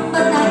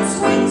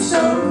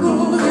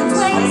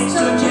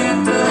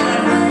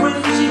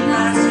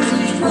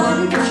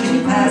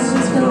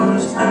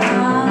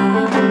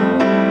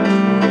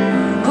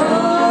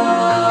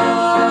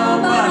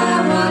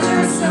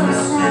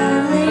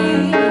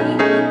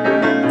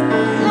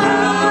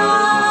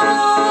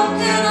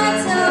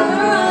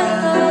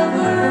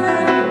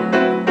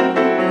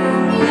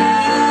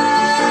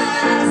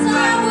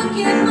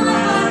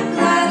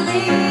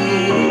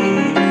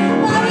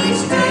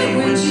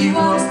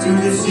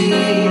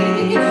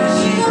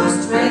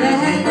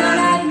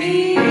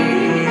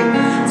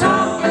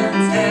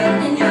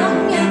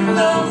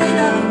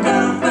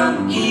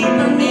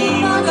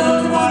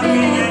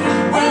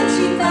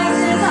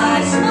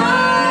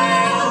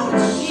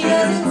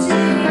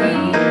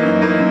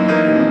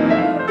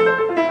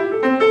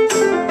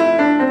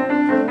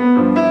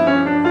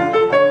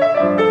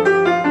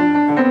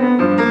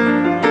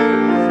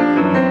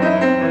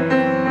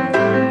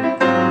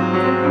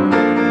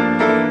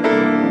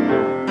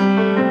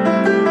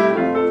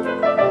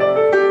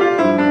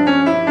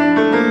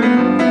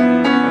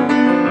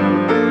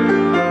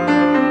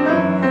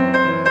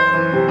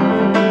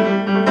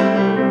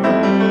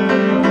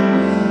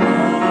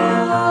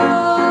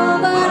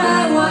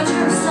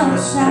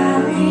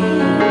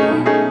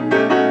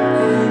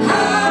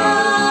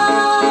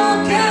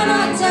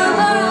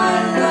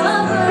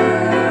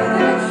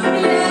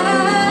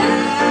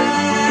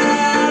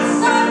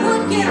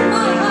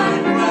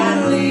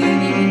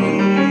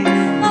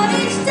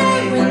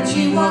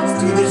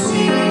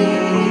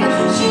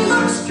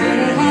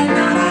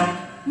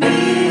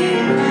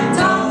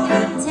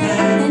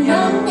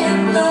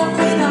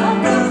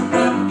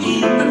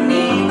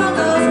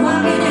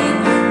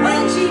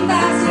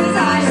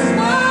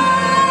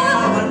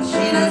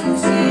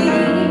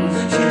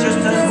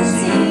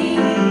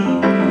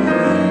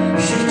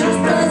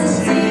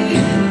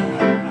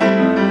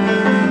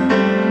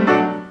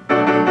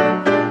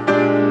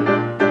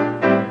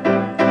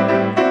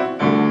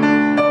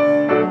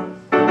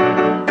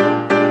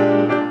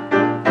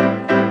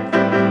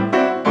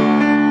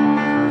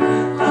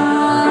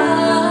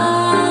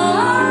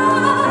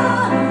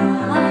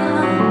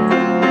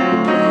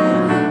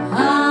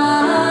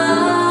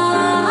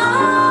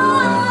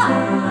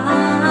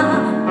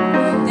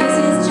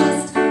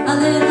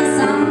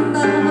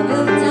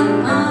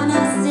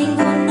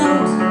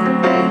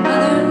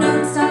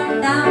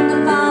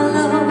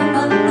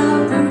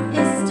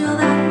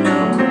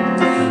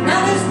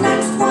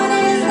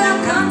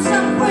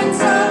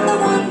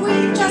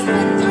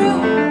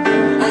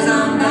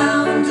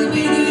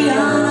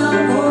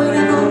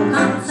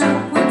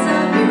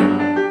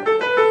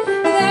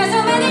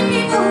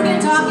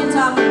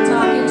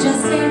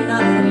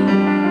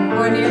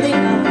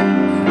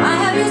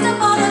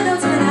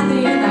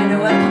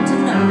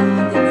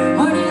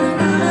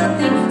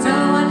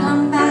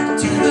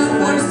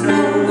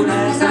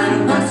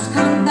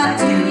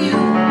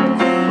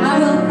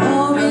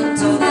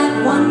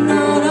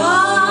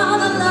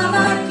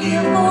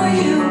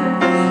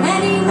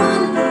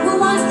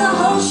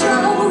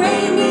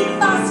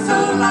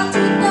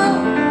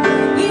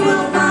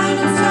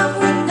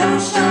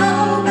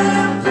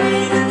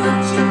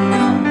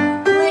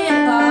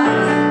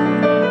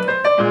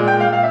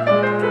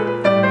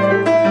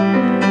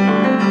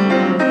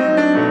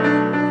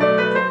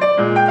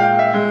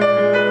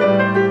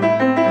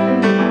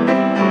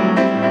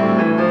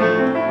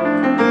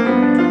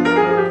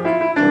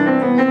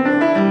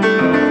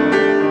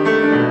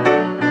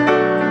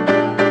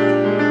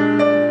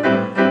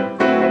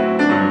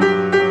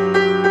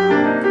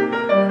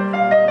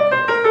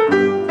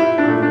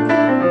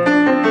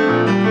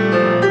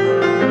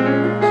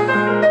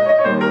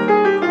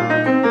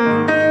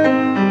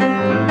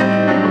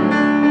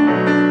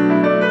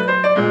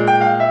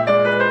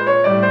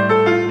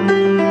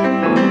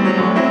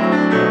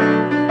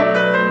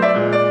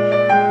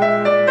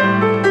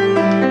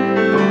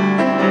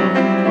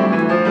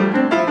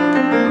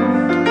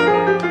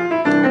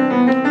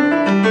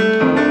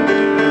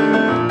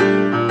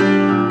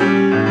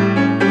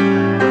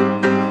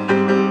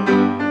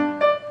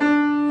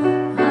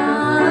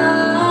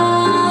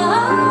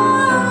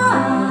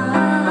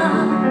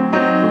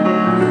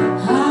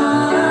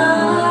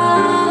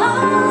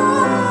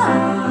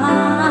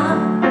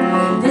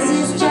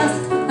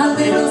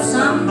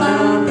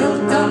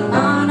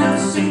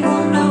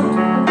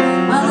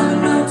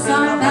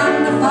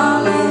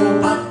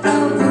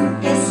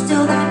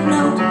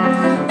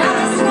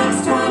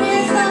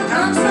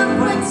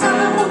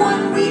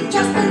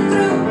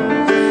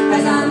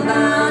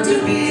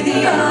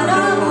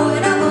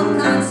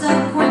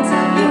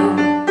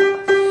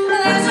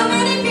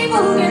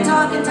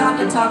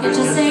talk and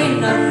just say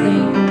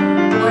nothing,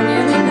 or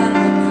nearly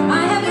nothing.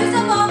 I have used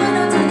up all my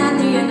notes and at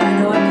the end I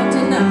know I come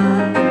to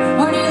nothing,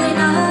 or nearly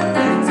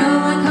nothing. So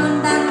I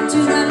come back to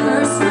that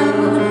first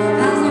note,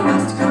 as it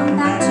must come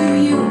back to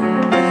you.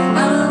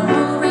 I will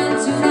pour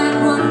into that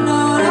one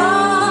note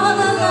all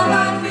the love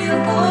I feel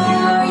for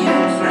you.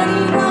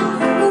 Anyone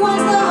who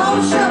wants the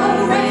whole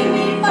show, re,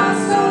 mi, fa,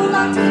 sol,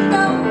 la, ti,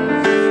 do,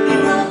 he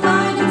will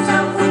find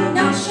himself with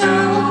no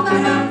show,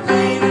 but I'll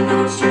play the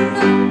notes you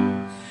know.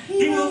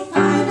 He will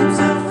find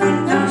himself with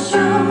no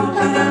show,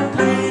 but I'll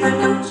play the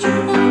notes you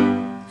know.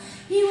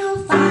 He will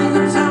find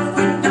himself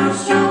with no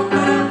show,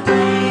 but I'll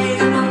play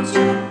the notes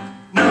you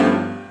know.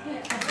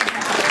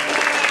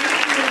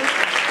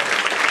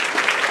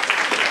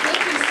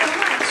 Thank you so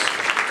much.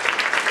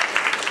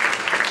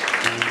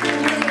 I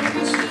really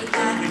appreciate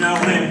that. You know,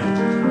 Lynn,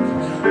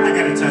 I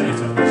gotta tell you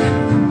something.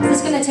 Is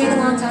this going to take a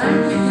long time?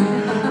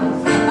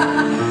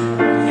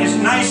 As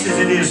nice as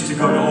it is to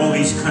go to all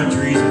these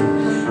countries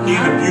and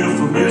hear the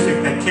beautiful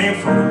music that came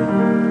from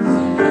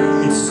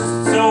them, it's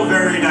so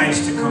very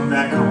nice to come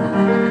back home.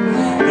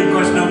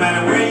 Because no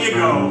matter where you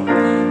go,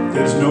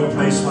 there's no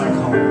place like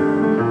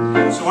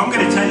home. So I'm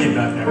going to tell you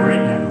about that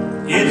right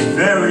now. It's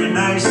very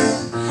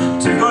nice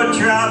to go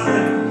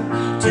traveling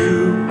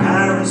to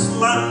Paris,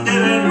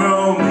 London, and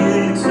Rome.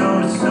 It's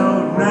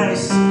so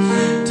nice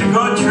to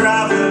go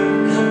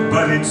traveling,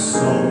 but it's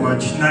so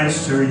much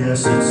nicer,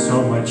 yes, it's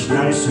so much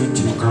nicer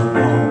to come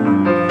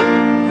home.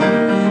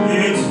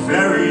 It's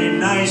very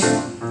nice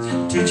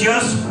to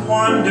just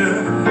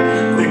wander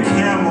the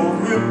camel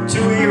route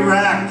to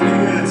Iraq.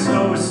 It's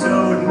so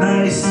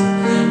nice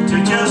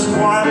to just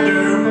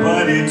wander,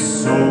 but it's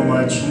so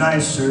much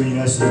nicer,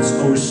 yes, it's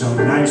so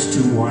nice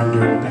to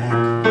wander back.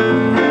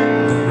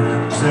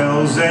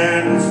 Zells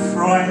and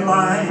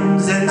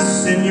Fräuleins and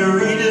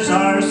senoritas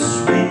are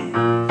sweet,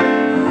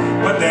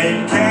 but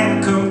they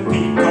can't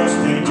compete cause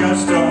they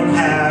just don't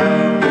have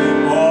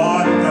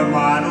what the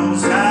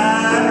models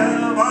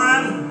have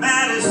on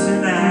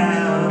Madison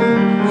Ave.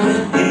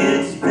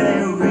 It's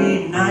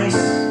very nice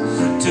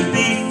to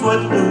be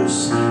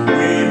footloose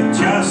with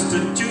just a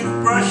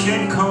toothbrush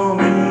and comb.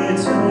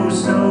 It's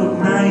so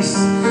nice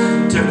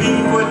to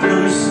be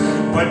footloose,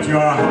 but your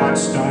heart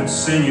starts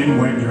singing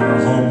when you're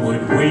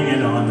homeward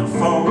winging on the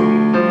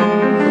phone.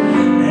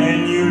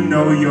 And you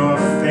know your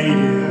fate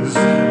is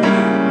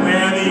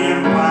where the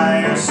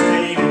Empire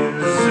State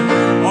is.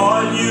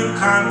 All you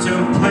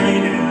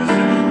contemplate is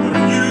the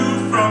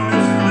view from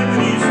this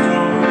Liberty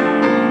Stone.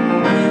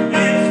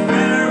 It's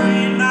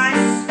very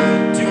nice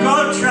to go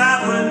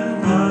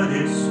traveling, but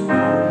it's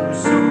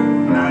so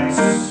nice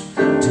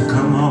to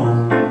come home.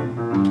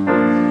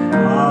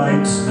 Ah,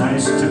 it's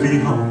nice to be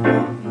home.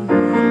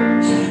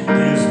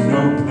 There's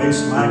no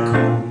place like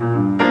home.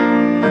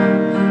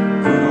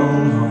 Good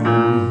old home.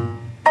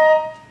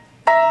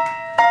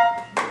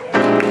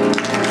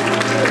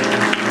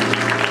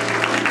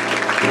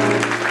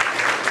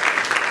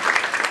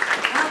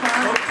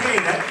 Okay,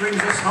 that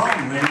brings us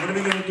home, Lynn. What are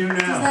we going to do now?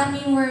 Does that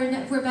mean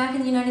we're back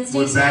in the United States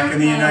We're back now? in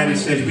the United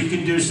States. We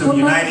can do some Well,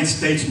 United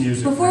States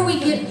music. Before we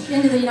get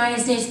into the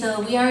United States,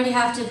 though, we already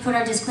have to put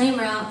our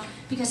disclaimer out,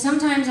 because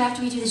sometimes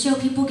after we do the show,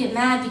 people get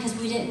mad because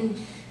we didn't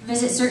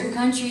visit certain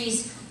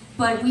countries,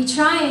 but we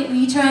try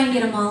and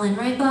get them all in,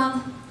 right,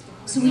 Bob?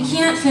 So we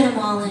can't fit them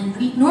all in.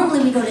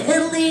 Normally we go to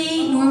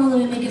Italy,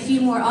 normally we make a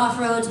few more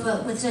off-roads,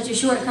 but with such a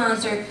short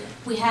concert,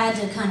 we had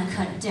to kind of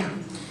cut it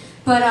down.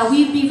 But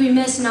we'd be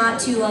remiss not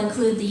to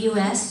include the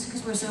U.S.,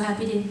 because we're so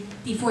happy to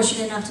be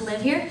fortunate enough to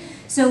live here.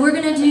 So we're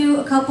going to do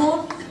a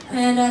couple,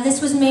 and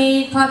this was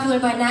made popular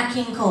by Nat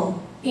King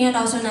Cole, and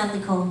also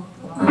Natalie Cole.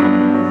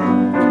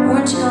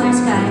 Orange Colored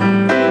Sky.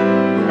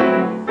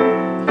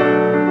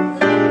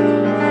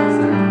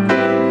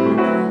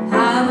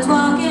 I was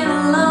walking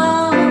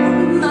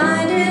along,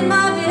 minding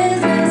my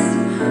business,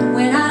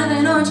 when out of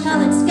an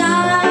orange-colored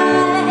sky,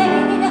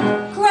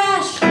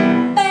 crash,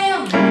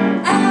 bam,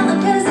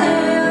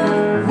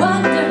 alakazam,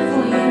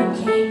 wonderful you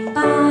came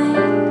by.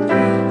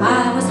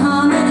 I was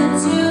humming a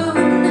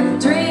tune,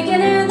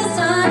 drinking in the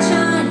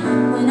sunshine,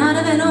 when out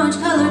of an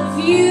orange-colored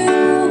view,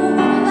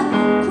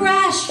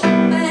 crash,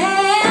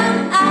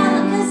 bam,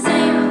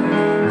 alakazam,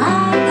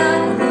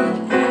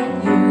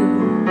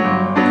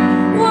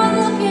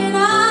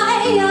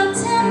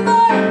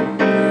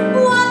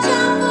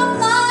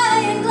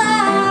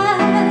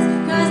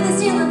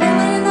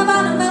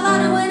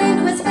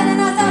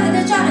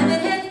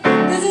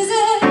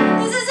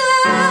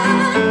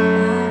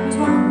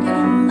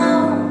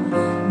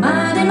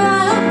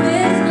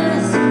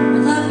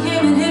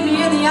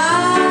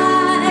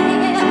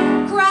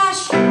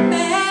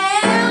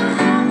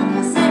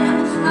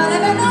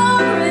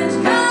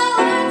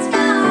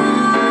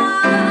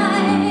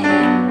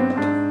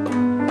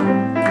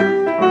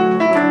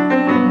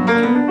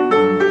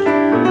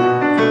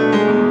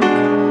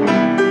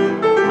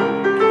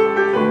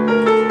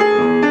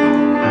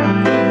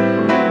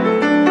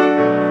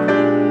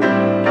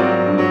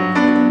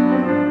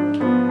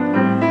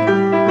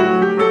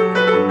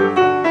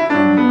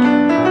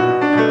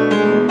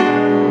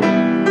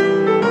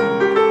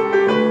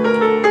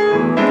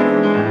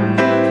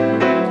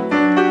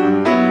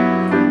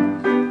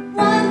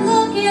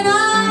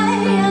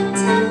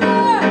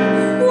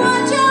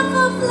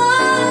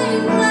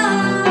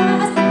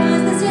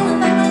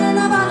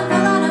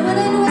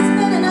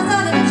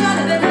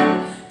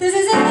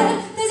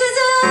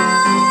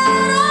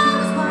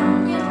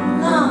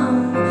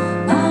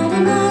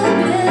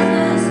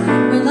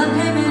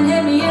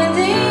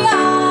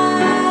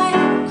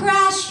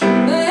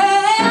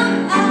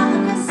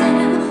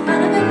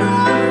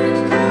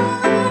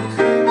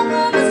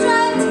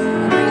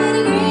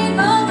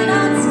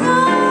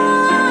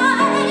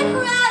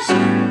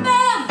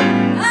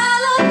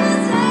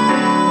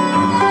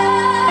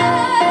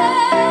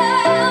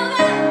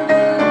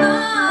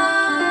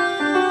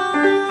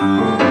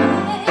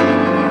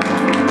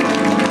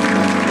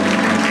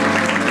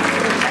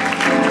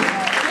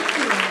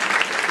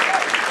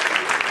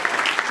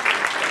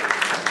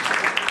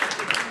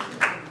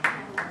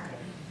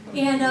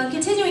 And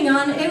continuing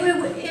on,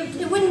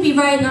 it wouldn't be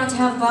right not to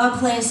have Bob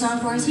play a song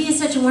for us. He is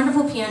such a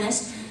wonderful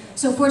pianist.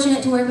 So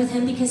fortunate to work with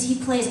him because he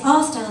plays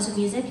all styles of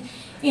music.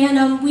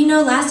 And we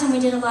know last time we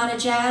did a lot of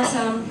jazz,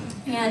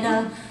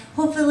 and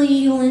hopefully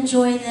you'll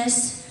enjoy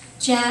this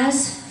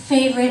jazz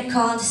favorite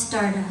called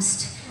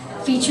Stardust,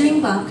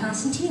 featuring Bob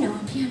Constantino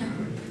on piano.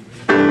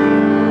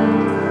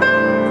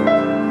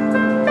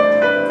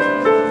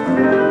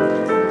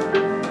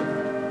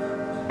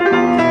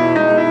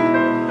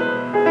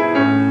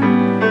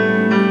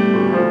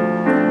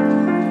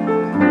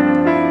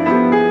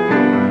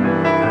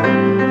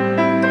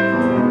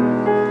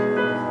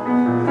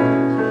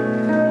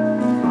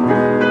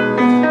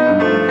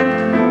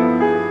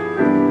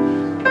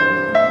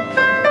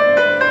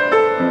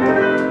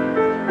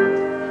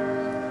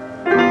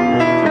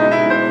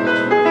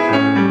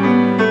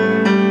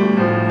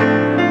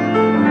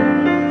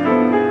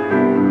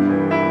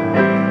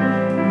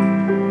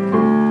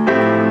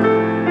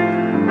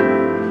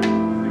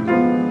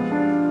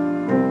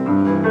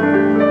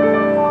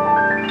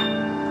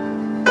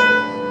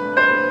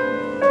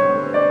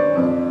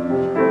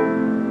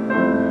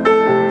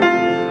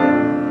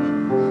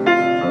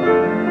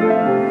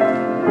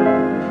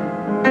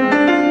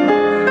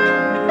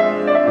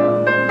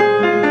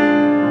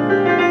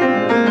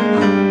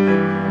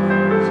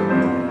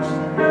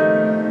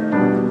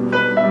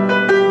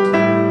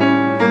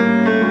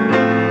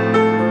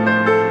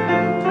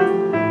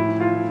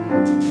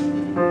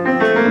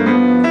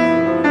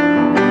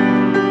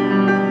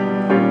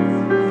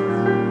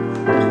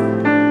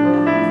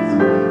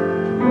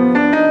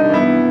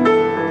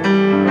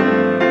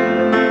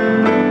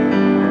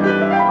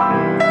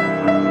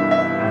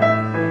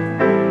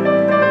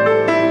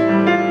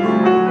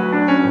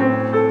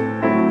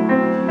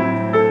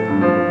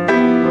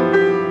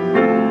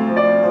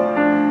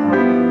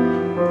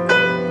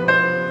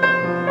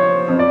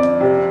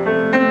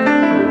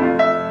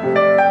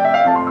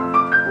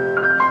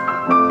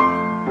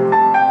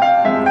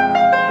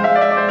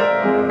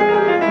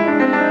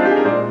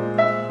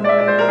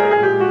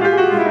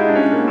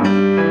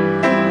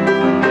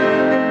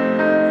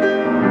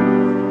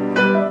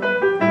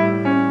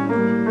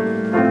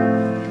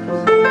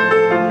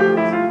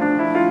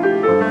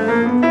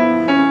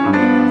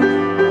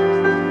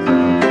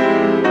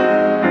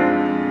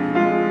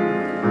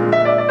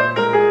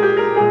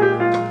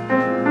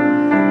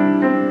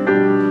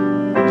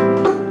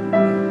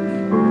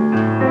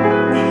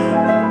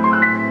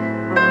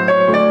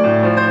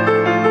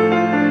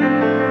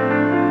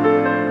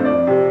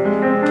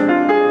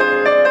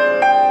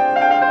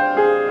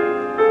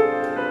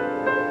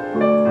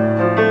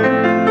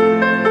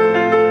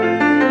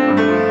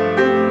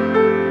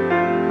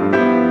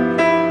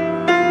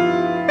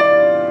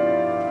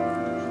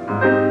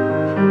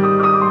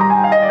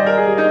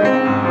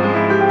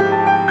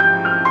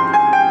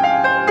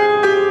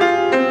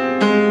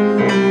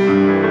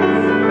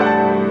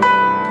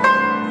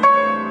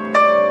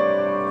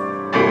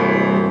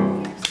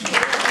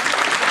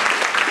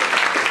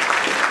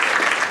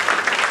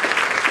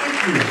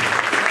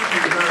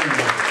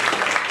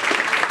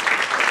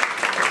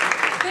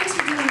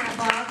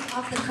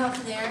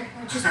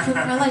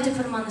 I like to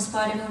put them on the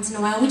spot every once in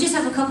a while. We just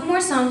have a couple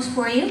more songs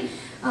for you.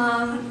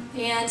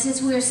 And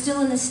since we're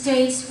still in the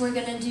States, we're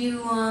going to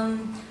do a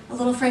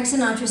little Frank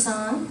Sinatra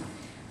song,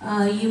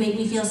 You Make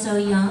Me Feel So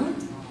Young.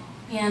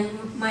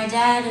 And my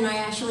dad and I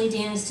actually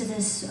danced to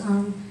this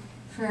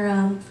for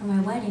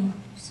my wedding.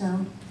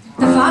 So,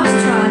 the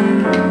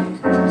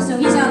Foxtrot. So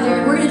he's out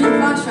there. We're going to do the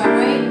Foxtrot,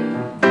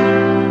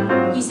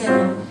 right? He said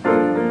no.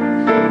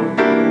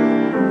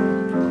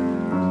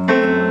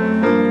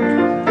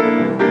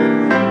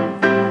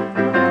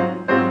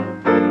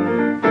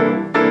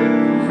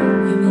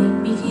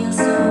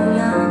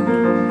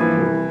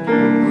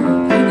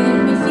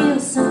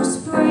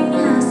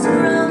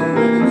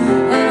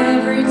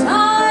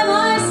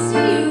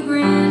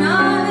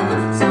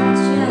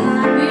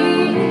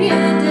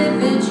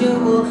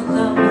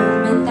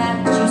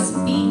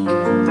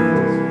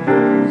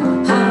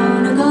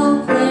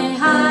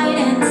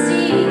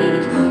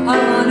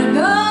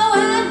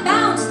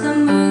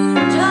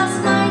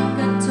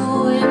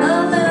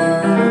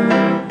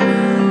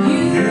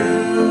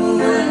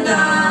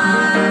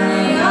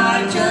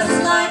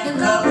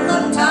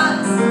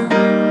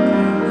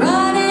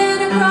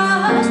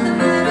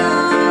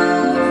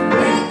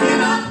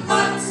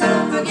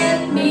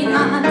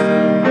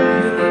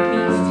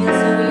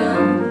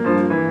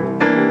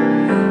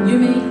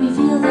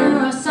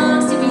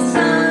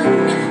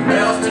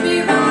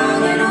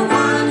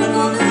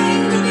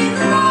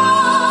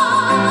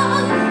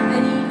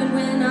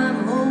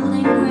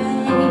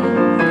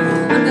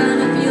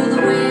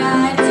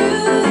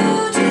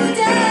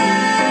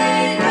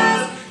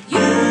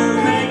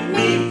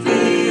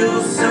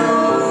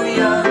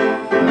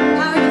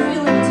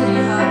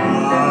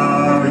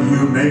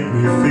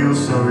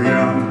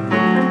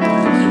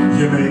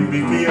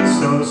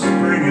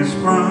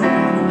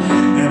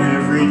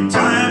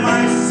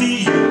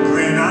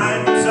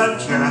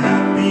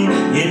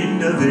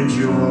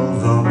 Individual,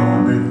 the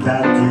moment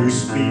that you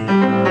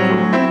speak.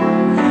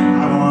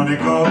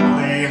 wanna go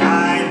play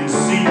hide and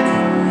seek.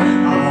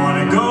 I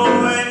wanna go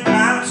and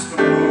bounce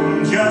the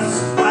moon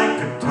just like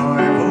a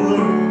toy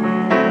balloon.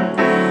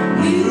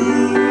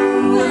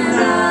 You and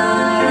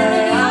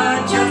I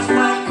are just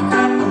like a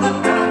couple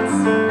of dots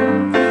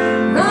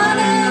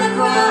running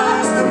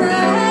across the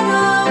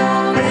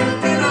meadow,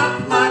 picking up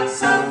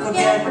lots of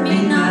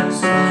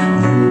forget-me-nots.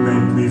 You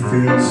make me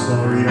feel so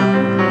young.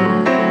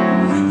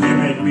 You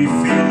make me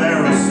feel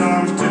there are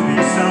songs to be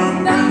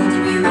sung, bound to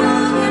be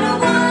wrong, and a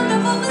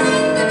wonderful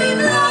thing to be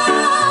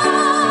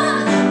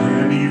loved.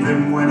 And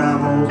even when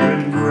I'm old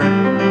and gray,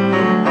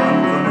 I'm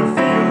gonna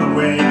feel the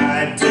way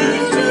I do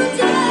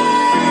today.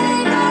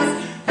 'Cause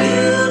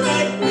you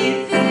make me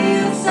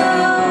feel so,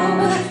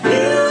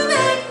 you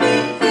make me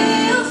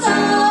feel so,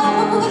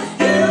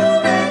 you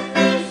make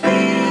me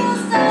feel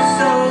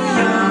so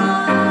young.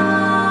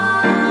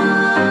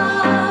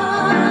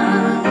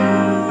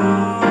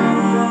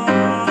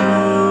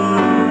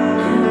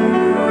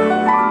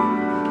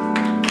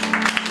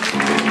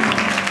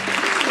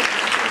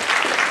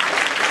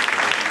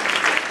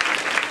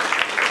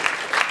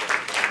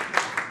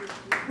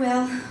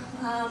 Well,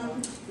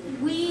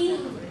 we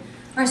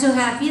are so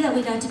happy that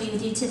we got to be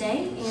with you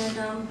today, and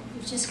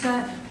we've just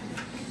got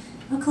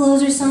a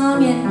closer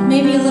song and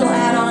maybe a little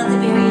add-on at the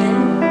very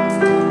end.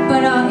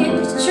 But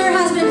it sure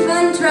has been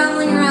fun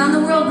traveling around the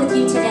world with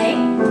you today,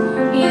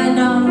 and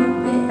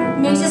it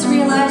makes us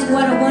realize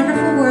what a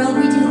wonderful world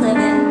we do live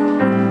in.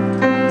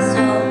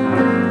 So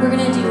we're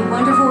going to do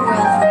Wonderful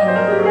World for you.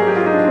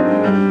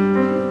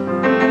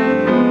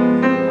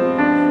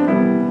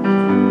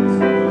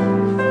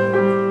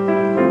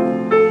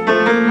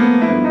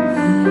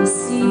 I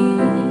see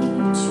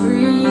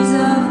trees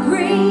of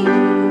green,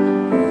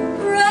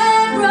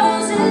 red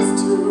roses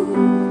too.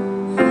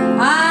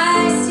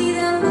 I see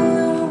them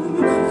bloom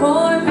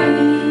for me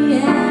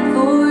and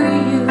for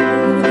you,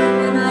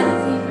 and I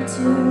think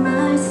to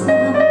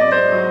myself,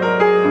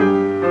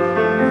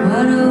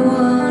 what a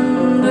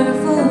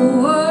wonderful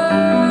world.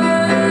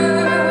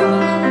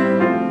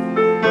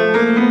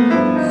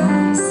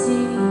 I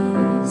see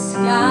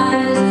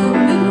skies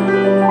blue,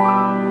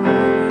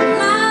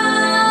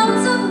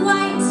 clouds of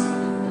white,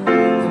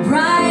 the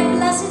bright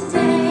blessed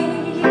day,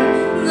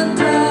 the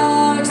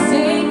dark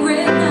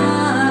sacred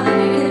night,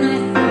 and I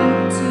think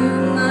to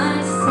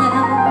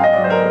myself,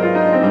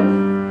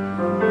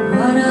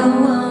 what a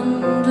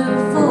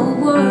wonderful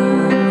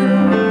world.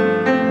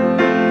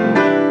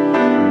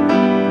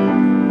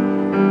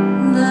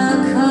 The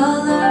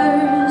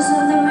colors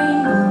of the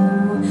rainbow,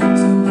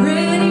 so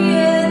pretty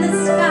in the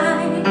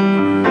sky,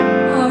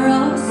 are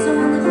also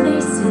on the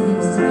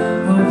faces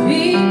of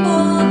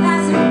people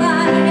passing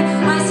by.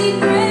 I see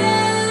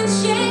friends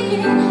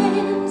shaking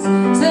hands,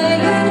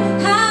 saying,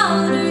 how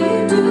do you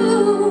do?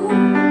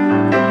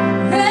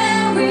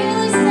 They're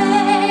really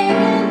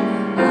saying,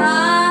 I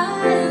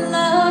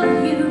love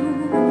you.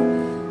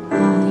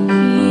 I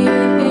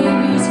hear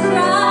babies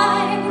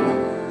cry,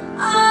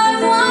 I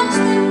watch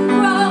them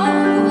grow.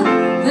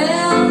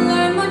 They'll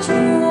learn much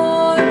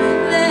more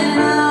than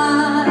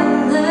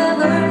I'll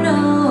ever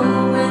know.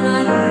 And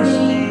I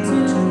think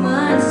to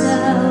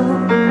myself,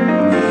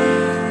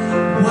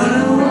 what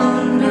a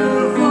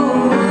wonderful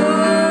world.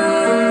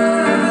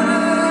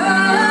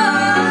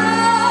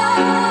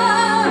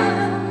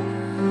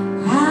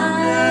 I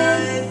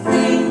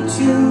think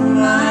to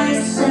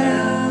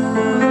myself,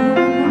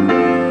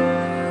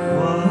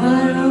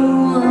 what a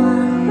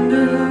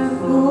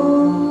wonderful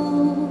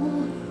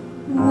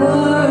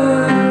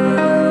world.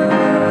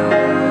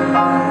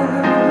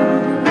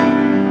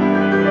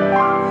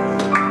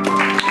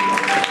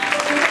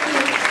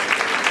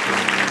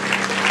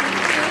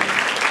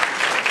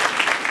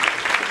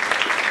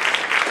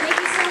 Thank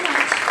you so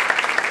much.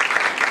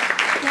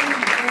 Thank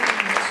you very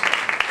much.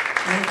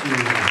 Thank you.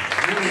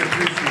 Really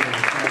appreciate it.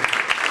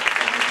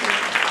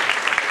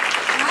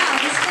 Wow,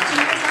 this is such a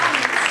nice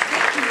audience.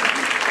 Thank you.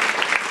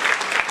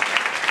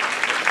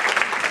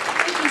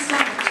 Thank you so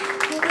much.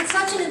 Well, with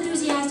such an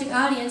enthusiastic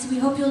audience, we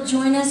hope you'll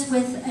join us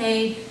with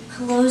a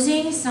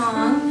closing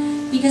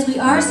song, because we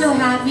are so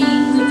happy.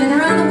 We've been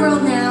around the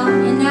world now,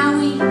 and now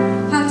we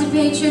have to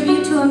pay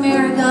tribute to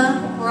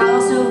America. We're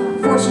also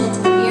fortunate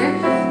to be here.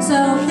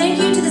 So thank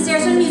you to the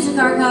Sarasota Music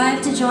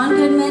Archive, to John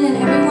Goodman and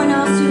everyone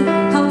else who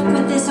helped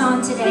put this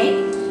on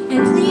today.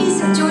 And please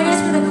join us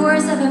for the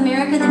chorus of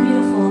America the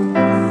Beautiful.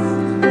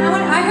 And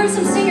I heard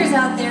some singers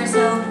out there,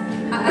 so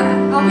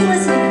I'll be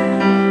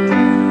listening.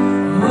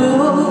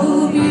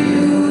 Oh,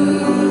 beautiful.